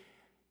cave,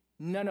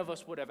 none of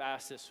us would have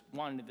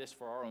wanted this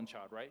for our own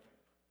child, right?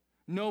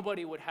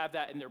 Nobody would have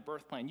that in their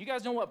birth plan. You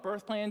guys know what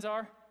birth plans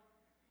are?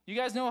 You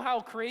guys know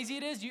how crazy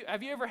it is?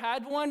 Have you ever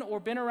had one or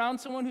been around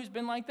someone who's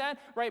been like that?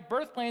 Right?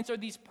 Birth plans are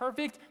these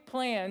perfect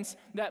plans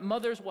that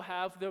mothers will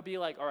have. They'll be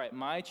like, all right,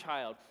 my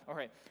child, all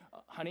right,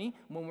 honey,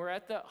 when we're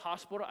at the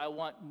hospital, I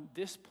want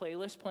this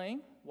playlist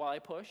playing while I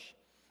push.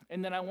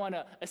 And then I want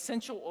an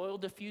essential oil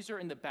diffuser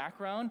in the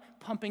background,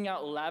 pumping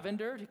out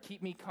lavender to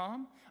keep me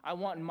calm. I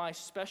want my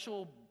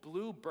special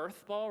blue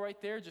birth ball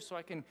right there just so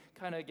I can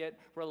kind of get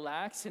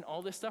relaxed and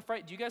all this stuff,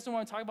 right? Do you guys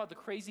want to talk about the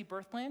crazy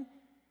birth plan?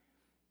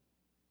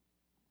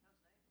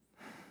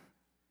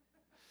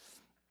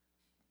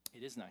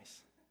 It is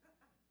nice.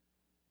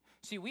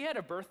 See, we had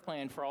a birth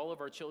plan for all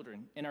of our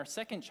children. And our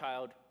second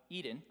child,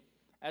 Eden,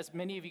 as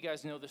many of you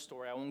guys know the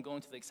story, I won't go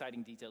into the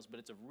exciting details, but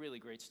it's a really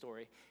great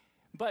story.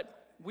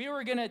 But we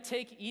were going to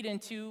take Eden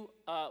to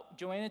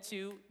Joanna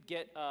to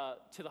get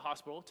to the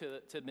hospital,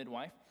 to the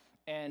midwife,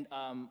 and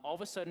all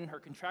of a sudden her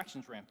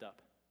contractions ramped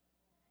up.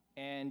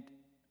 And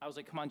I was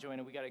like, come on,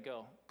 Joanna, we got to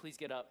go. Please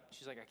get up.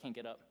 She's like, I can't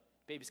get up.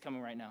 baby's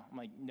coming right now. I'm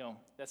like, no,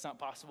 that's not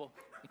possible.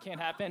 It can't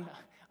happen.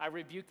 I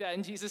rebuke that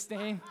in Jesus'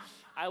 name.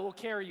 I will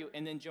carry you.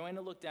 And then Joanna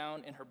looked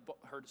down, and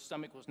her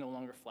stomach was no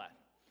longer flat.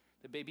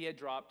 The baby had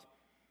dropped.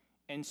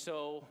 And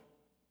so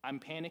I'm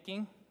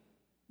panicking,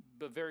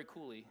 but very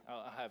coolly,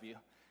 I'll have you.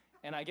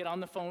 And I get on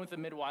the phone with the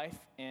midwife,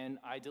 and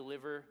I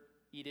deliver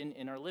Eden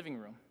in our living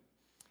room.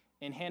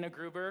 And Hannah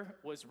Gruber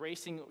was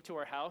racing to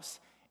our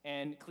house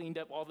and cleaned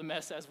up all the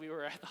mess as we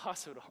were at the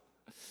hospital.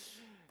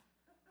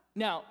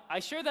 Now,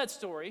 I share that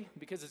story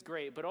because it's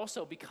great, but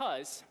also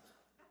because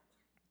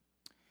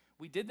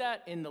we did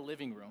that in the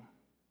living room.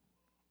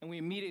 And we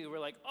immediately were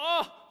like,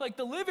 oh, like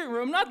the living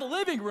room, not the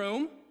living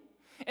room.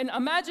 And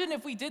imagine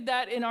if we did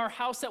that in our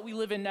house that we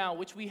live in now,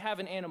 which we have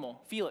an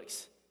animal,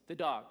 Felix, the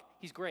dog.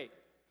 He's great.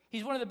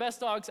 He's one of the best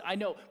dogs I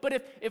know.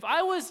 But if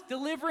I was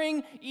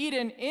delivering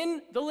Eden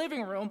in the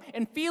living room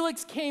and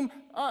Felix came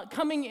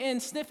coming in,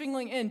 sniffing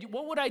in,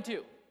 what would I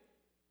do?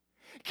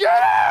 Get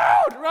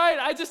out, right?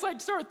 I just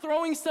start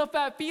throwing stuff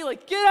at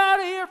Felix. Get out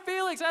of here,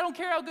 Felix. I don't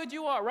care how good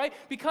you are, right?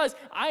 Because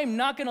I am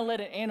not going to let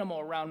an animal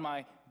around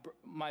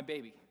my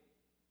baby.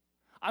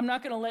 I'm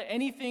not going to let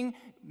anything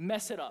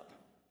mess it up.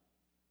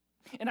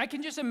 And I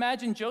can just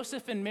imagine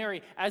Joseph and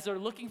Mary as they're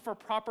looking for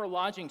proper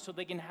lodging so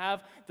they can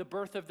have the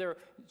birth of their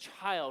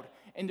child.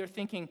 And they're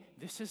thinking,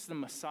 this is the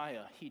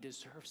Messiah. He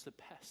deserves the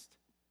best.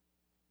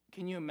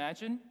 Can you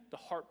imagine the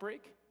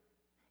heartbreak?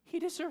 He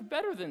deserved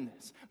better than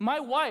this. My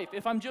wife,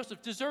 if I'm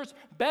Joseph, deserves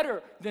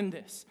better than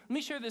this. Let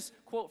me share this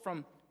quote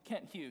from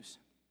Kent Hughes.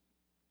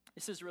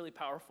 This is really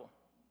powerful.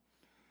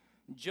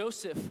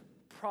 Joseph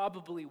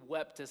probably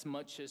wept as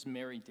much as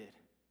Mary did,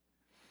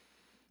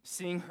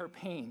 seeing her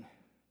pain,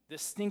 the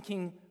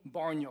stinking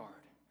barnyard,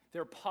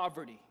 their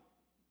poverty,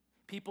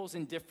 people's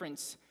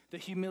indifference, the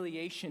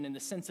humiliation and the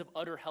sense of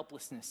utter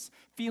helplessness,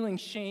 feeling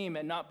shame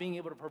at not being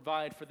able to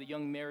provide for the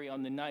young Mary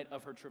on the night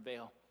of her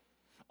travail.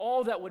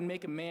 All that would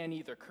make a man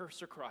either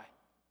curse or cry.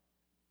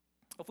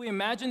 If we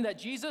imagine that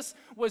Jesus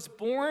was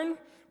born,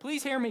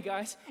 please hear me,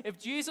 guys. If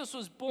Jesus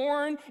was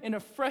born in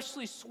a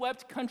freshly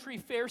swept country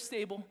fair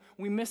stable,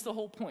 we miss the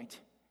whole point.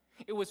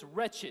 It was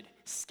wretched,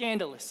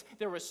 scandalous.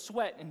 There was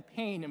sweat and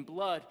pain and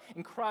blood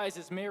and cries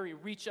as Mary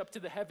reached up to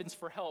the heavens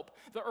for help.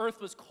 The earth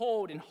was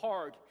cold and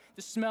hard.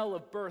 The smell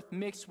of birth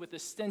mixed with the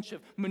stench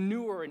of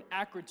manure and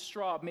acrid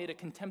straw made a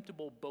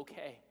contemptible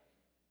bouquet.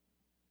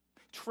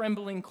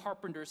 Trembling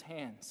carpenter's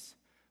hands,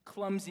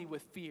 clumsy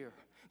with fear,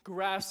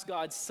 grasped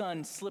God's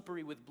son,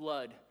 slippery with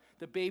blood,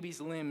 the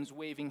baby's limbs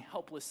waving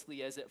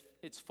helplessly as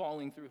it's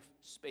falling through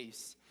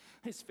space,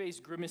 his face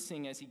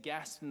grimacing as he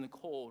gasped in the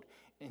cold,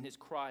 and his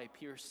cry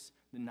pierced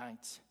the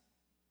night.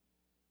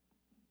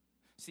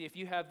 See, if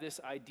you have this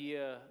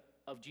idea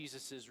of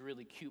Jesus'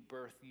 really cute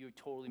birth, you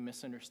totally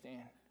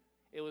misunderstand.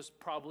 It was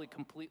probably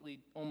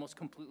almost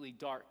completely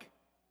dark.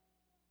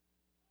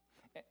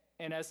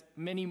 And as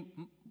many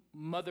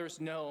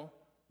mothers know,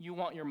 you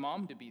want your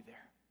mom to be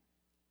there,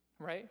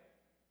 right?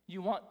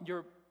 You want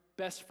your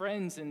best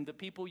friends and the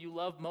people you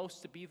love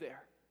most to be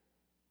there.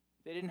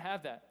 They didn't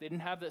have that. They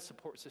didn't have that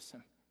support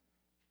system.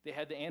 They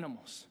had the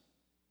animals.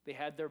 They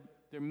had their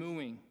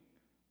mooing,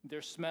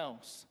 their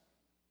smells,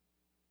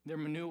 their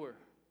manure.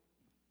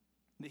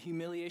 The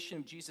humiliation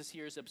of Jesus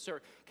here is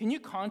absurd. Can you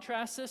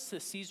contrast this to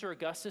Caesar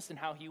Augustus and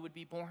how he would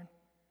be born?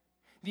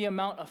 The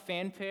amount of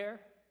fanfare.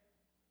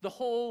 The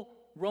whole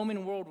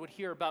Roman world would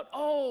hear about,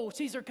 oh,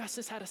 Caesar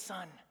Augustus had a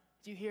son.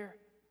 Do you hear?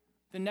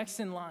 The next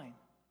in line.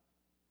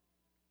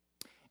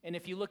 And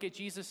if you look at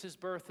Jesus'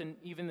 birth and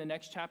even the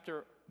next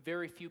chapter,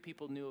 very few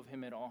people knew of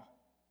him at all.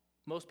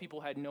 Most people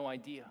had no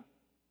idea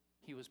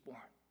he was born.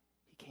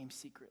 He came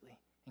secretly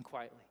and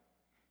quietly.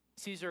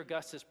 Caesar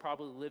Augustus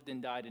probably lived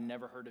and died and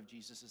never heard of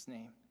Jesus'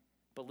 name.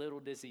 But little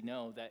does he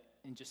know that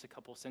in just a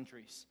couple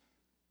centuries,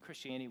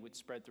 Christianity would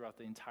spread throughout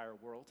the entire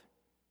world.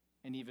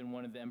 And even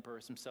one of the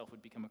emperors himself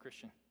would become a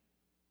Christian.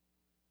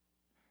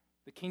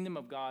 The kingdom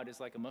of God is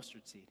like a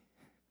mustard seed.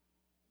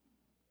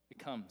 It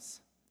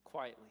comes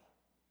quietly.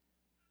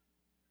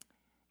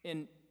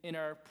 In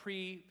our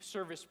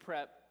pre-service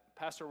prep,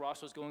 Pastor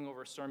Ross was going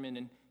over a sermon,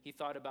 and he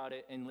thought about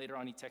it, and later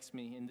on he texted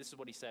me, and this is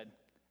what he said.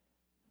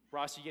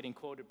 Ross, you're getting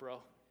quoted,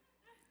 bro.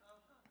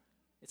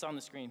 It's on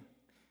the screen.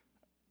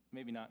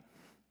 Maybe not.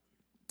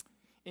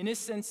 In his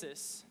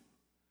census,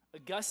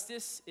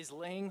 Augustus is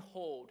laying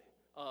hold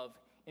of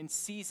and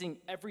seizing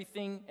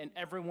everything and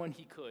everyone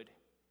he could.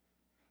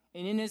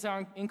 And in his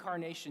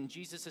incarnation,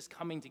 Jesus is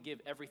coming to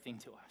give everything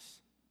to us.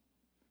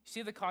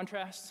 See the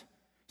contrast?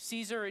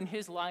 Caesar in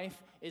his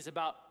life is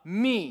about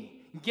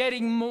me,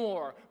 getting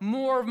more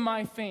of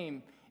my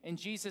fame. And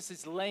Jesus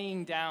is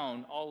laying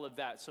down all of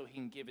that so he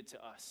can give it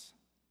to us,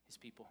 his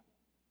people.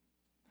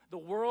 The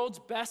world's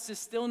best is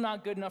still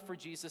not good enough for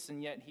Jesus,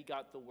 and yet he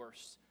got the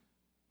worst.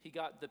 He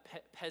got the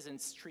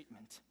peasant's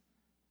treatment.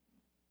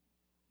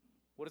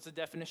 What is the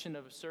definition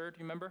of absurd,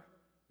 remember?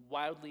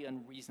 Wildly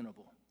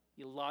unreasonable,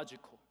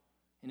 illogical,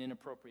 and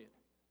inappropriate.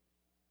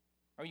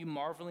 Are you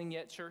marveling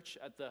yet, church,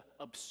 at the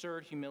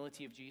absurd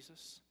humility of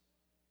Jesus?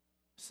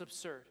 It's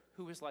absurd.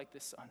 Who is like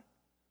this son?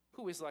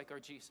 Who is like our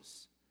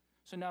Jesus?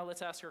 So now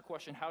let's ask her a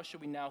question. How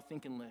should we now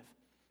think and live?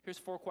 Here's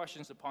 4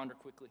 questions to ponder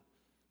quickly.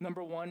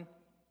 Number 1,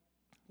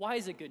 why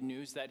is it good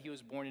news that he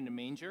was born in a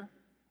manger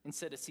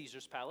instead of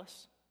Caesar's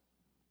palace?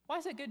 Why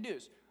is that good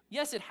news?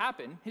 Yes, it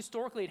happened.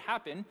 Historically, it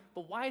happened.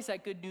 But why is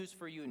that good news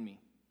for you and me?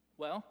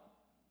 Well,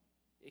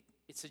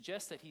 it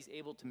suggests that he's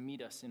able to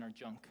meet us in our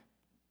junk.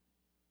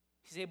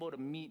 He's able to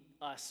meet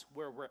us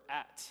where we're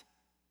at,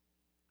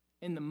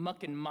 in the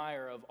muck and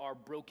mire of our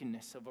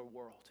brokenness of our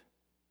world.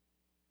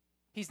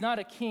 He's not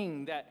a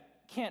king that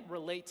can't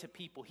relate to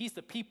people. He's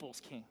the people's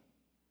king.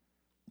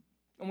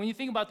 And when you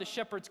think about the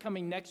shepherds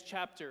coming next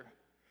chapter,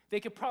 they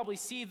could probably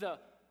see the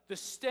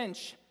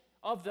stench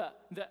of the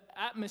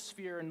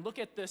atmosphere and look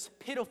at this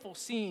pitiful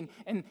scene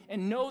and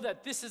know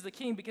that this is the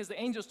king because the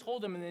angels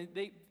told them, and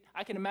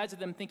I can imagine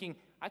them thinking,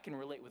 I can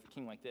relate with a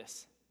king like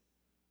this.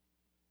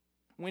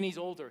 When he's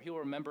older, he'll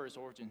remember his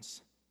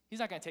origins. He's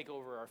not going to take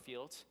over our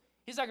fields.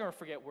 He's not going to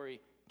forget where he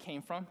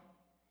came from.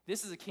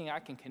 This is a king I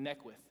can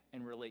connect with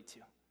and relate to.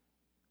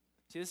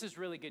 See, this is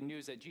really good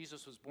news that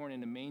Jesus was born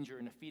in a manger,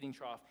 in a feeding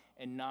trough,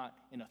 and not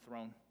in a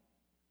throne.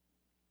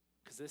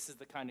 Because this is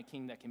the kind of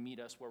king that can meet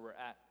us where we're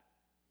at.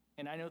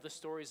 And I know the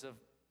stories of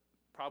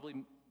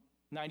probably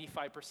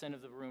 95%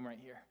 of the room right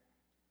here.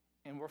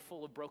 And we're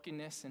full of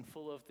brokenness and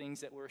full of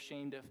things that we're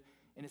ashamed of.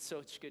 And it's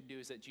such good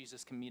news that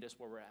Jesus can meet us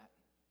where we're at.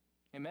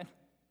 Amen?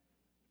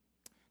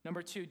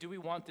 Number 2, do we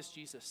want this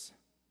Jesus?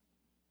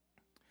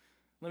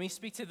 Let me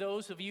speak to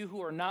those of you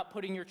who are not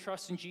putting your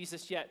trust in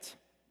Jesus yet.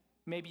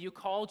 Maybe you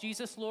call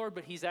Jesus Lord,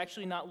 but he's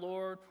actually not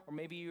Lord. Or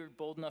maybe you're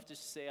bold enough to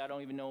say, I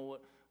don't even know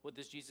what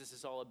this Jesus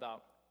is all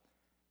about.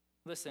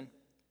 Listen,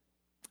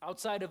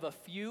 outside of a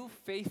few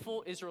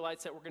faithful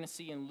Israelites that we're going to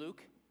see in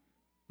Luke,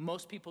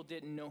 most people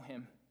didn't know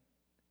him.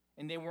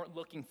 And they weren't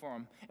looking for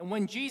him. And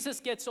when Jesus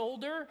gets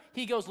older,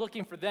 he goes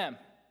looking for them.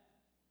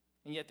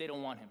 And yet they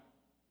don't want him.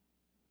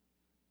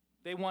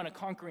 They want a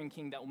conquering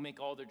king that will make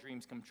all their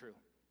dreams come true.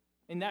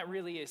 And that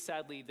really is,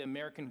 sadly, the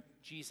American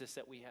Jesus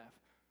that we have.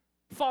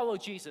 Follow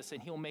Jesus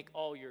and he'll make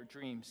all your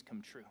dreams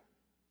come true.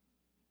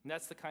 And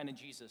that's the kind of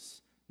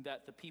Jesus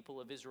that the people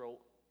of Israelis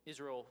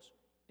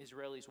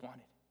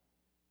wanted.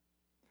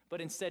 But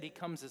instead he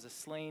comes as a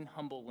slain,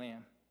 humble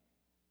lamb.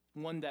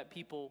 One that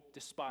people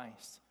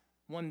despised.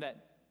 One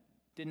that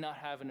did not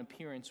have an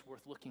appearance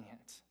worth looking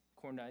at,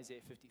 according to Isaiah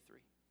 53.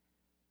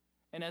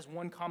 And as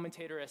one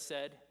commentator has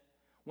said,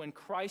 when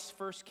Christ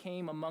first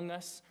came among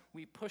us,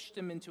 we pushed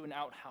him into an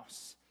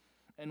outhouse,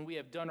 and we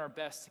have done our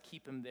best to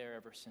keep him there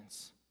ever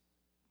since.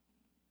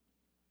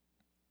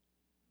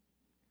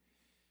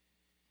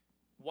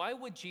 Why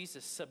would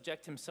Jesus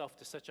subject himself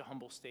to such a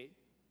humble state?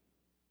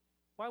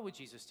 Why would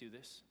Jesus do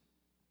this?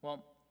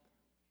 Well,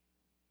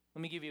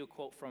 let me give you a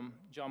quote from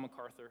John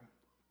MacArthur,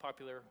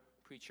 popular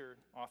preacher,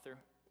 author.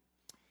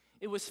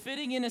 It was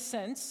fitting in a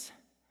sense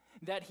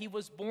that he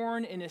was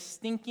born in a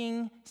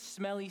stinking,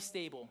 smelly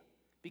stable,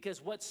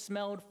 because what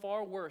smelled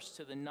far worse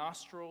to the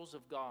nostrils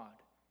of God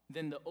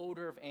than the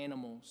odor of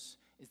animals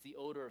is the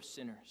odor of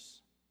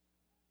sinners.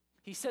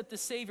 He set the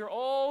Savior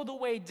all the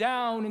way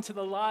down into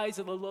the lives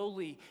of the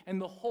lowly, and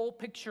the whole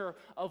picture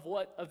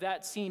of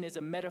that scene is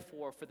a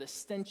metaphor for the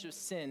stench of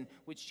sin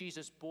which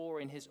Jesus bore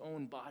in his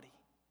own body.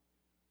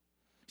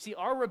 See,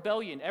 our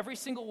rebellion, every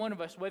single one of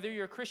us, whether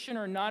you're a Christian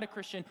or not a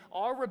Christian,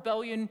 our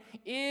rebellion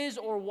is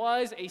or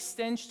was a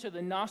stench to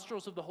the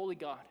nostrils of the holy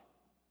God.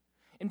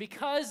 And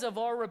because of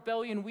our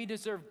rebellion, we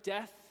deserve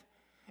death.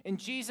 And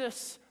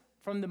Jesus,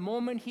 from the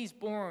moment he's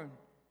born,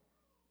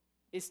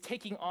 is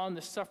taking on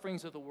the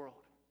sufferings of the world.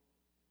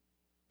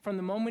 From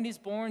the moment he's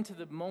born to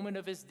the moment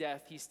of his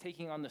death, he's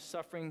taking on the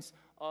sufferings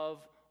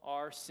of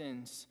our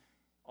sins,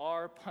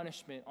 our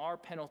punishment, our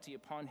penalty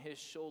upon his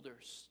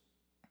shoulders.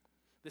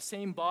 The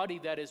same body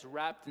that is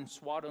wrapped in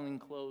swaddling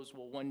clothes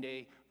will one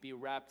day be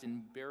wrapped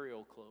in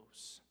burial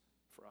clothes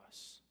for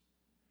us.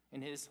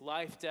 In his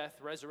life, death,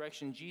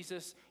 resurrection,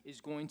 Jesus is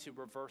going to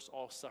reverse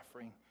all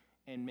suffering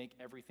and make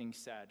everything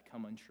sad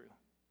come untrue.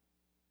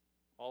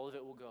 All of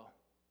it will go.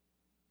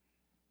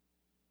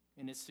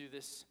 And it's through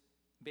this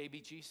baby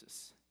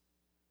Jesus.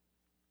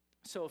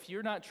 So if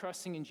you're not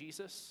trusting in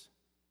Jesus,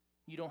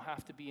 you don't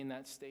have to be in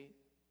that state.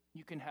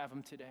 You can have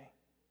him today.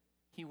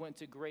 He went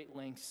to great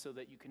lengths so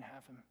that you can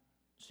have him.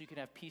 So you can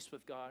have peace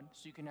with God.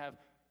 So you can have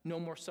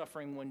no more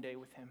suffering one day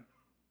with him.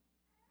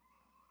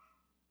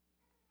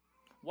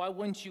 Why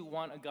wouldn't you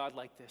want a God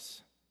like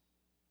this?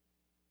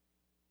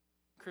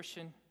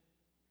 Christian,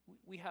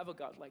 we have a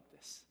God like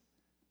this.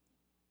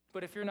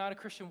 But if you're not a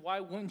Christian, why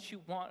wouldn't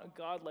you want a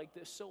God like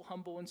this, so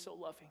humble and so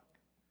loving?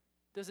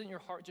 Doesn't your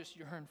heart just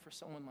yearn for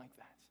someone like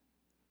that?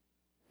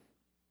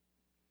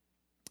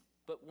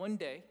 But one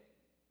day,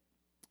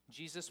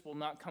 Jesus will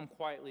not come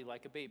quietly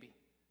like a baby.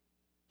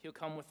 He'll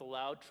come with a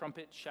loud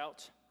trumpet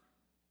shout.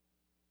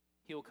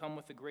 He will come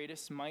with the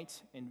greatest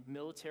might and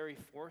military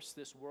force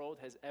this world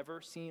has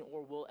ever seen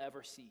or will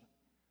ever see.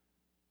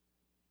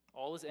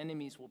 All his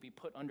enemies will be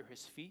put under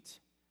his feet,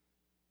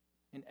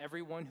 and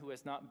everyone who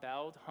has not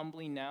bowed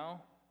humbly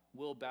now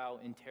will bow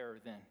in terror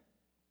then.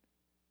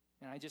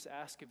 And I just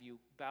ask of you,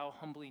 bow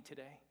humbly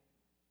today.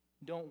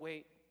 Don't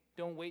wait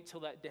Don't wait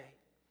till that day.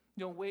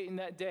 Don't wait in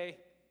that day.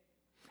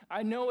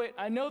 I know it.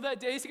 I know that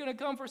day is going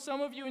to come for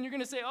some of you, and you're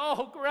going to say,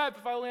 oh, crap,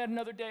 if I only had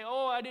another day.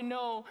 Oh, I didn't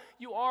know.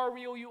 You are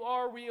real. You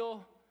are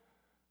real.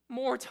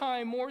 More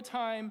time, more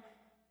time.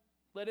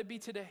 Let it be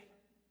today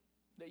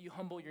that you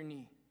humble your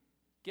knee.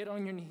 Get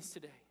on your knees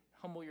today.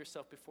 Humble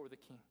yourself before the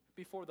King,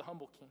 before the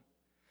humble King.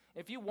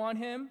 If you want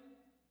him,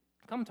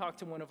 come talk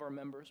to one of our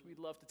members. We'd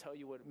love to tell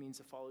you what it means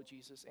to follow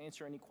Jesus,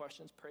 answer any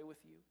questions, pray with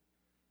you,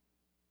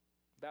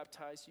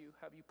 baptize you,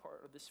 have you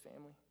part of this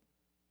family.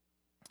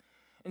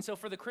 And so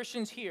for the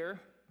Christians here,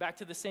 back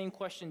to the same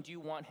question, do you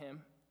want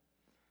him?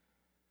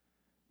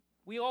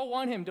 We all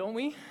want him, don't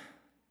we?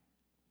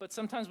 But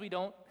sometimes we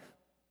don't,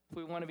 if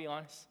we want to be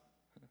honest.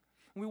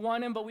 We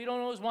want him, but we don't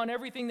always want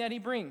everything that he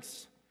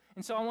brings.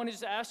 And so I want to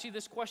just ask you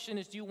this question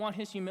is, do you want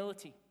his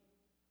humility?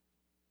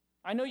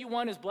 I know you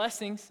want his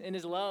blessings and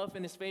his love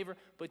and his favor,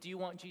 but do you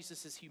want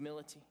Jesus'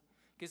 humility?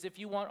 Because if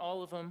you want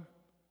all of him,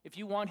 if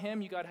you want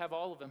him, you got to have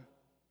all of him.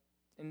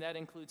 And that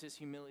includes his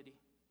humility.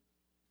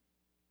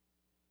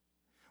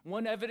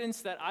 One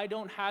evidence that I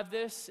don't have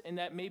this and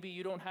that maybe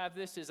you don't have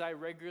this is I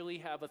regularly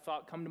have a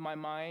thought come to my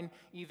mind,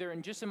 either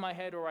just in my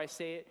head or I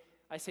say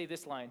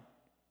this line,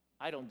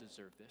 I don't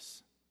deserve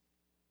this.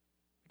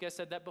 You guys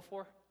said that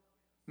before?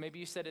 Maybe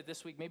you said it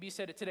this week. Maybe you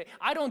said it today.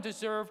 I don't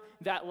deserve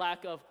that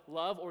lack of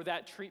love or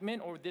that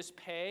treatment or this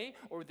pay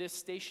or this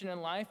station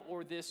in life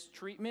or this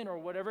treatment or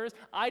whatever it is.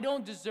 I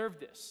don't deserve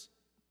this.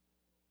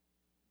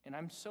 And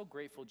I'm so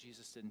grateful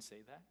Jesus didn't say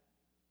that.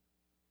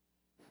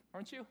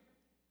 Aren't you?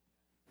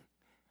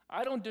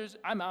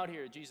 I'm out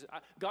here, Jesus.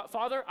 God,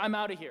 Father, I'm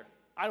out of here.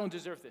 I don't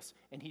deserve this.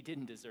 And he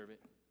didn't deserve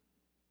it.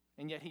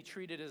 And yet he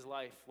treated his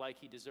life like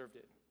he deserved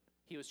it.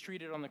 He was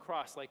treated on the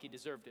cross like he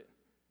deserved it.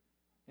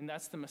 And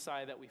that's the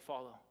Messiah that we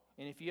follow.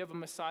 And if you have a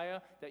Messiah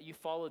that you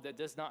follow that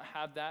does not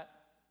have that,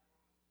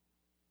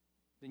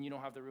 then you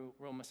don't have the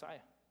real Messiah.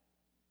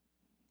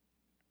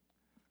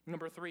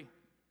 Number 3,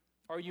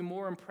 are you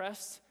more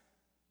impressed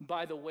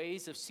by the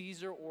ways of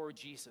Caesar or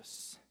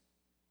Jesus?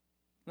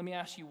 Let me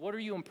ask you, what are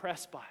you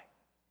impressed by?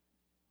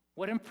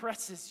 What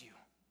impresses you?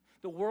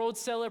 The world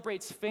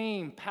celebrates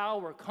fame,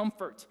 power,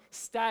 comfort,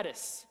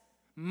 status,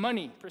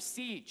 money,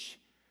 prestige.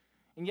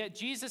 And yet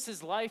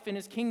Jesus' life and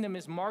his kingdom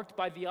is marked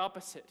by the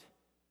opposite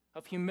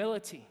of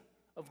humility,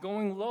 of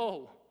going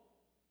low.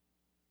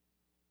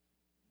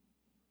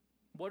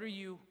 What are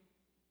you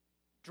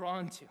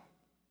drawn to?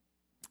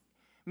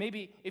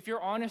 Maybe if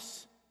you're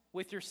honest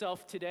with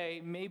yourself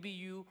today, maybe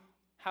you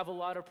have a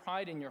lot of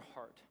pride in your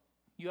heart.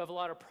 You have a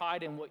lot of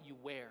pride in what you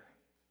wear,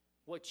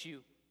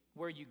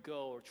 where you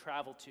go or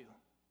travel to,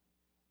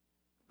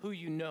 who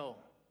you know.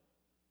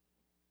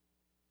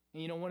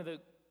 And you know, one of the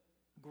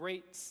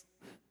great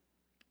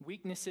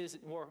weaknesses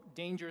or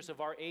dangers of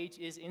our age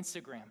is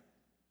Instagram,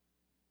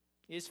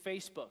 is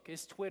Facebook,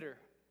 is Twitter,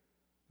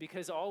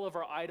 because all of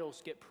our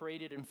idols get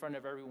paraded in front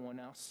of everyone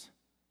else.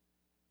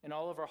 And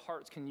all of our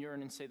hearts can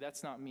yearn and say,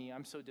 that's not me,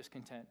 I'm so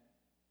discontent.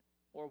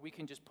 Or we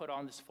can just put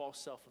on this false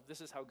self of this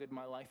is how good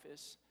my life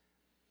is.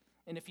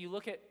 And if you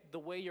look at the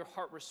way your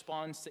heart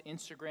responds to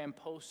Instagram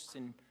posts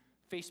and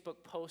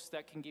Facebook posts,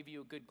 that can give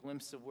you a good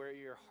glimpse of where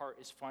your heart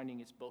is finding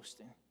its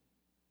boasting.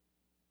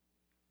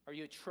 Are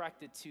you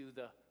attracted to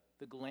the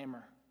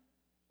glamour,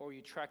 or are you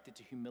attracted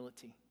to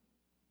humility?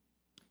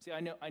 See,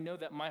 I know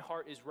that my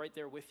heart is right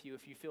there with you.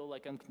 If you feel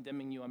like I'm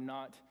condemning you, I'm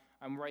not.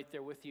 I'm right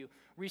there with you.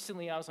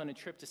 Recently, I was on a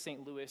trip to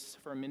St. Louis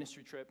for a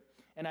ministry trip,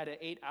 and I had an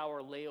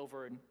 8-hour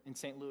layover in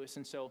St. Louis,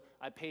 and so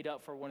I paid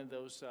up for one of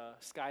those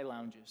sky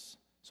lounges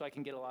so I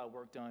can get a lot of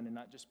work done and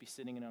not just be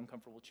sitting in an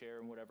uncomfortable chair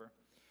and whatever.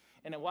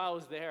 And while I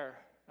was there,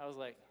 I was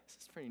like,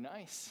 this is pretty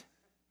nice.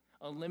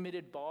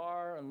 Unlimited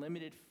bar,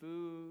 unlimited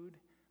food.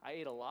 I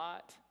ate a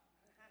lot.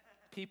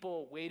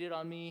 People waited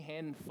on me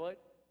hand and foot,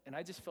 and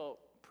I just felt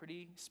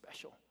pretty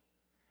special.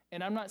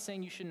 And I'm not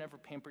saying you should never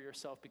pamper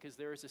yourself, because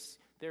there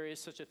is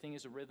such a thing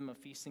as a rhythm of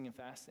feasting and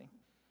fasting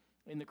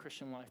in the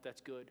Christian life. That's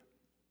good.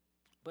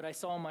 But I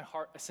saw in my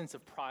heart a sense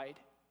of pride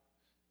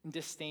and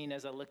disdain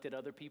as I looked at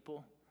other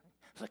people.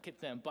 Look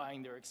at them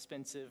buying their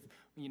expensive,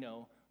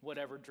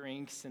 whatever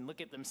drinks, and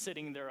look at them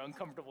sitting in their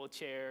uncomfortable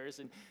chairs.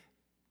 And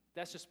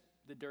that's just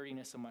the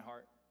dirtiness of my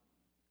heart.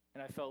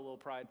 And I felt a little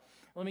pride.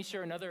 Let me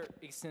share another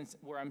instance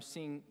where I'm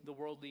seeing the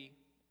worldly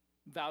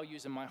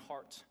values in my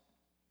heart.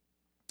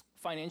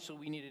 Financially,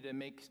 we needed to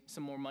make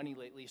some more money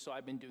lately, so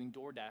I've been doing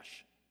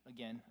DoorDash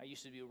again. I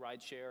used to do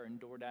rideshare and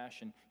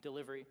DoorDash and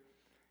delivery.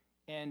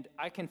 And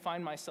I can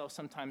find myself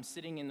sometimes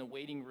sitting in the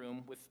waiting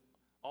room with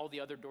all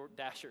the other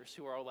DoorDashers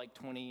who are all like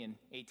 20 and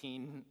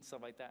 18 and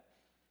stuff like that.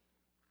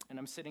 And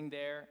I'm sitting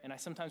there, and I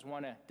sometimes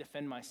want to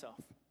defend myself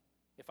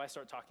if I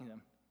start talking to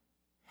them.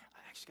 I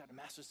actually got a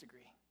master's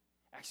degree.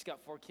 I actually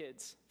got 4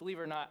 kids. Believe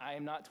it or not, I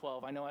am not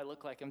 12. I know I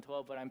look like I'm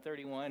 12, but I'm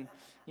 31.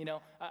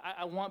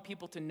 I want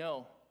people to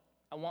know.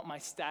 I want my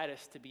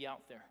status to be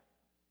out there.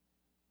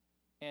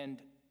 And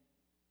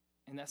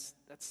that's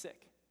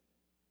sick.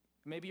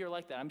 Maybe you're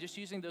like that. I'm just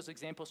using those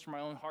examples from my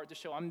own heart to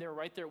show I'm there,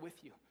 right there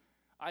with you.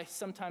 I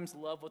sometimes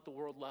love what the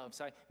world loves.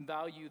 I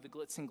value the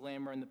glitz and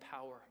glamour and the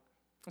power.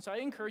 And so I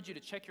encourage you to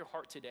check your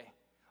heart today.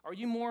 Are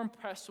you more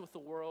impressed with the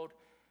world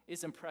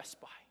is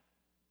impressed by?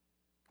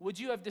 Would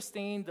you have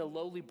disdained the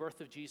lowly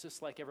birth of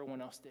Jesus like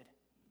everyone else did?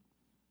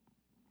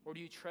 Or do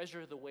you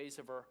treasure the ways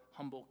of our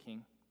humble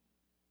King?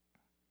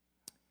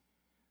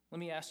 Let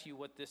me ask you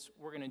what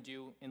we're going to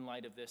do in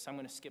light of this. I'm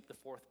going to skip the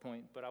fourth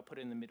point, but I'll put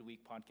it in the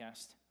midweek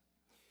podcast.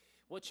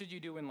 What should you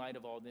do in light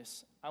of all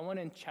this? I want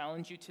to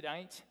challenge you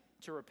tonight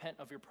to repent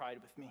of your pride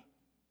with me.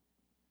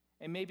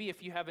 And maybe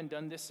if you haven't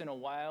done this in a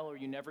while or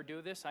you never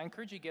do this, I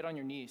encourage you to get on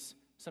your knees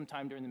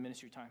sometime during the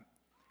ministry time.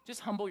 Just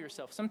humble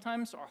yourself.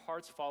 Sometimes our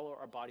hearts follow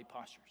our body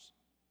postures.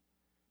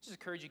 Just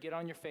encourage you to get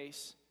on your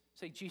face.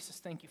 Say, Jesus,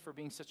 thank you for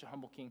being such a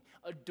humble King.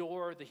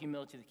 Adore the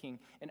humility of the King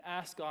and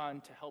ask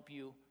God to help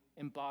you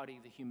embody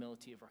the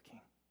humility of our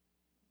King.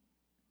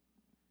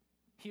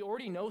 He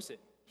already knows it.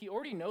 He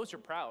already knows you're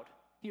proud.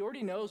 He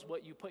already knows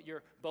what you put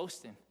your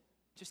boast in.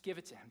 Just give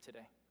it to him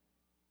today.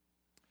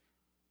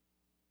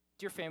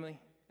 Dear family,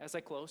 as I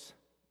close,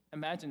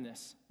 imagine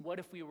this. What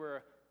if we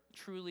were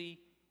truly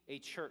a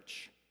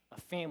church,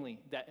 a family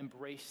that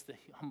embraced the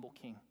humble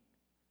King?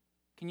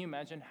 Can you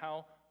imagine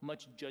how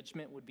much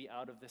judgment would be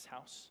out of this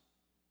house,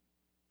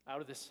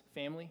 out of this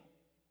family?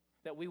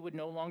 That we would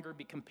no longer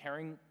be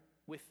comparing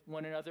with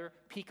one another,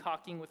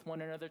 peacocking with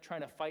one another,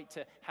 trying to fight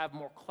to have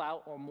more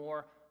clout or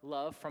more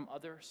love from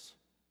others.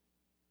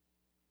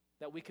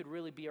 That we could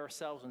really be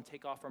ourselves and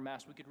take off our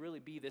masks. We could really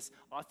be this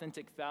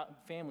authentic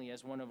family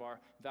as one of our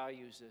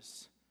values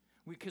is.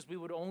 Because we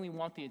would only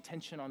want the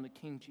attention on the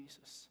King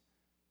Jesus.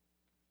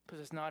 Because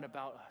it's not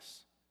about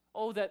us.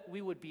 Oh, that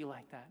we would be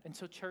like that. And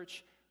so,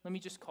 church, let me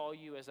just call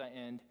you as I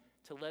end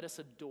to let us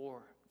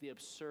adore the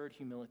absurd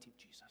humility of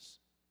Jesus.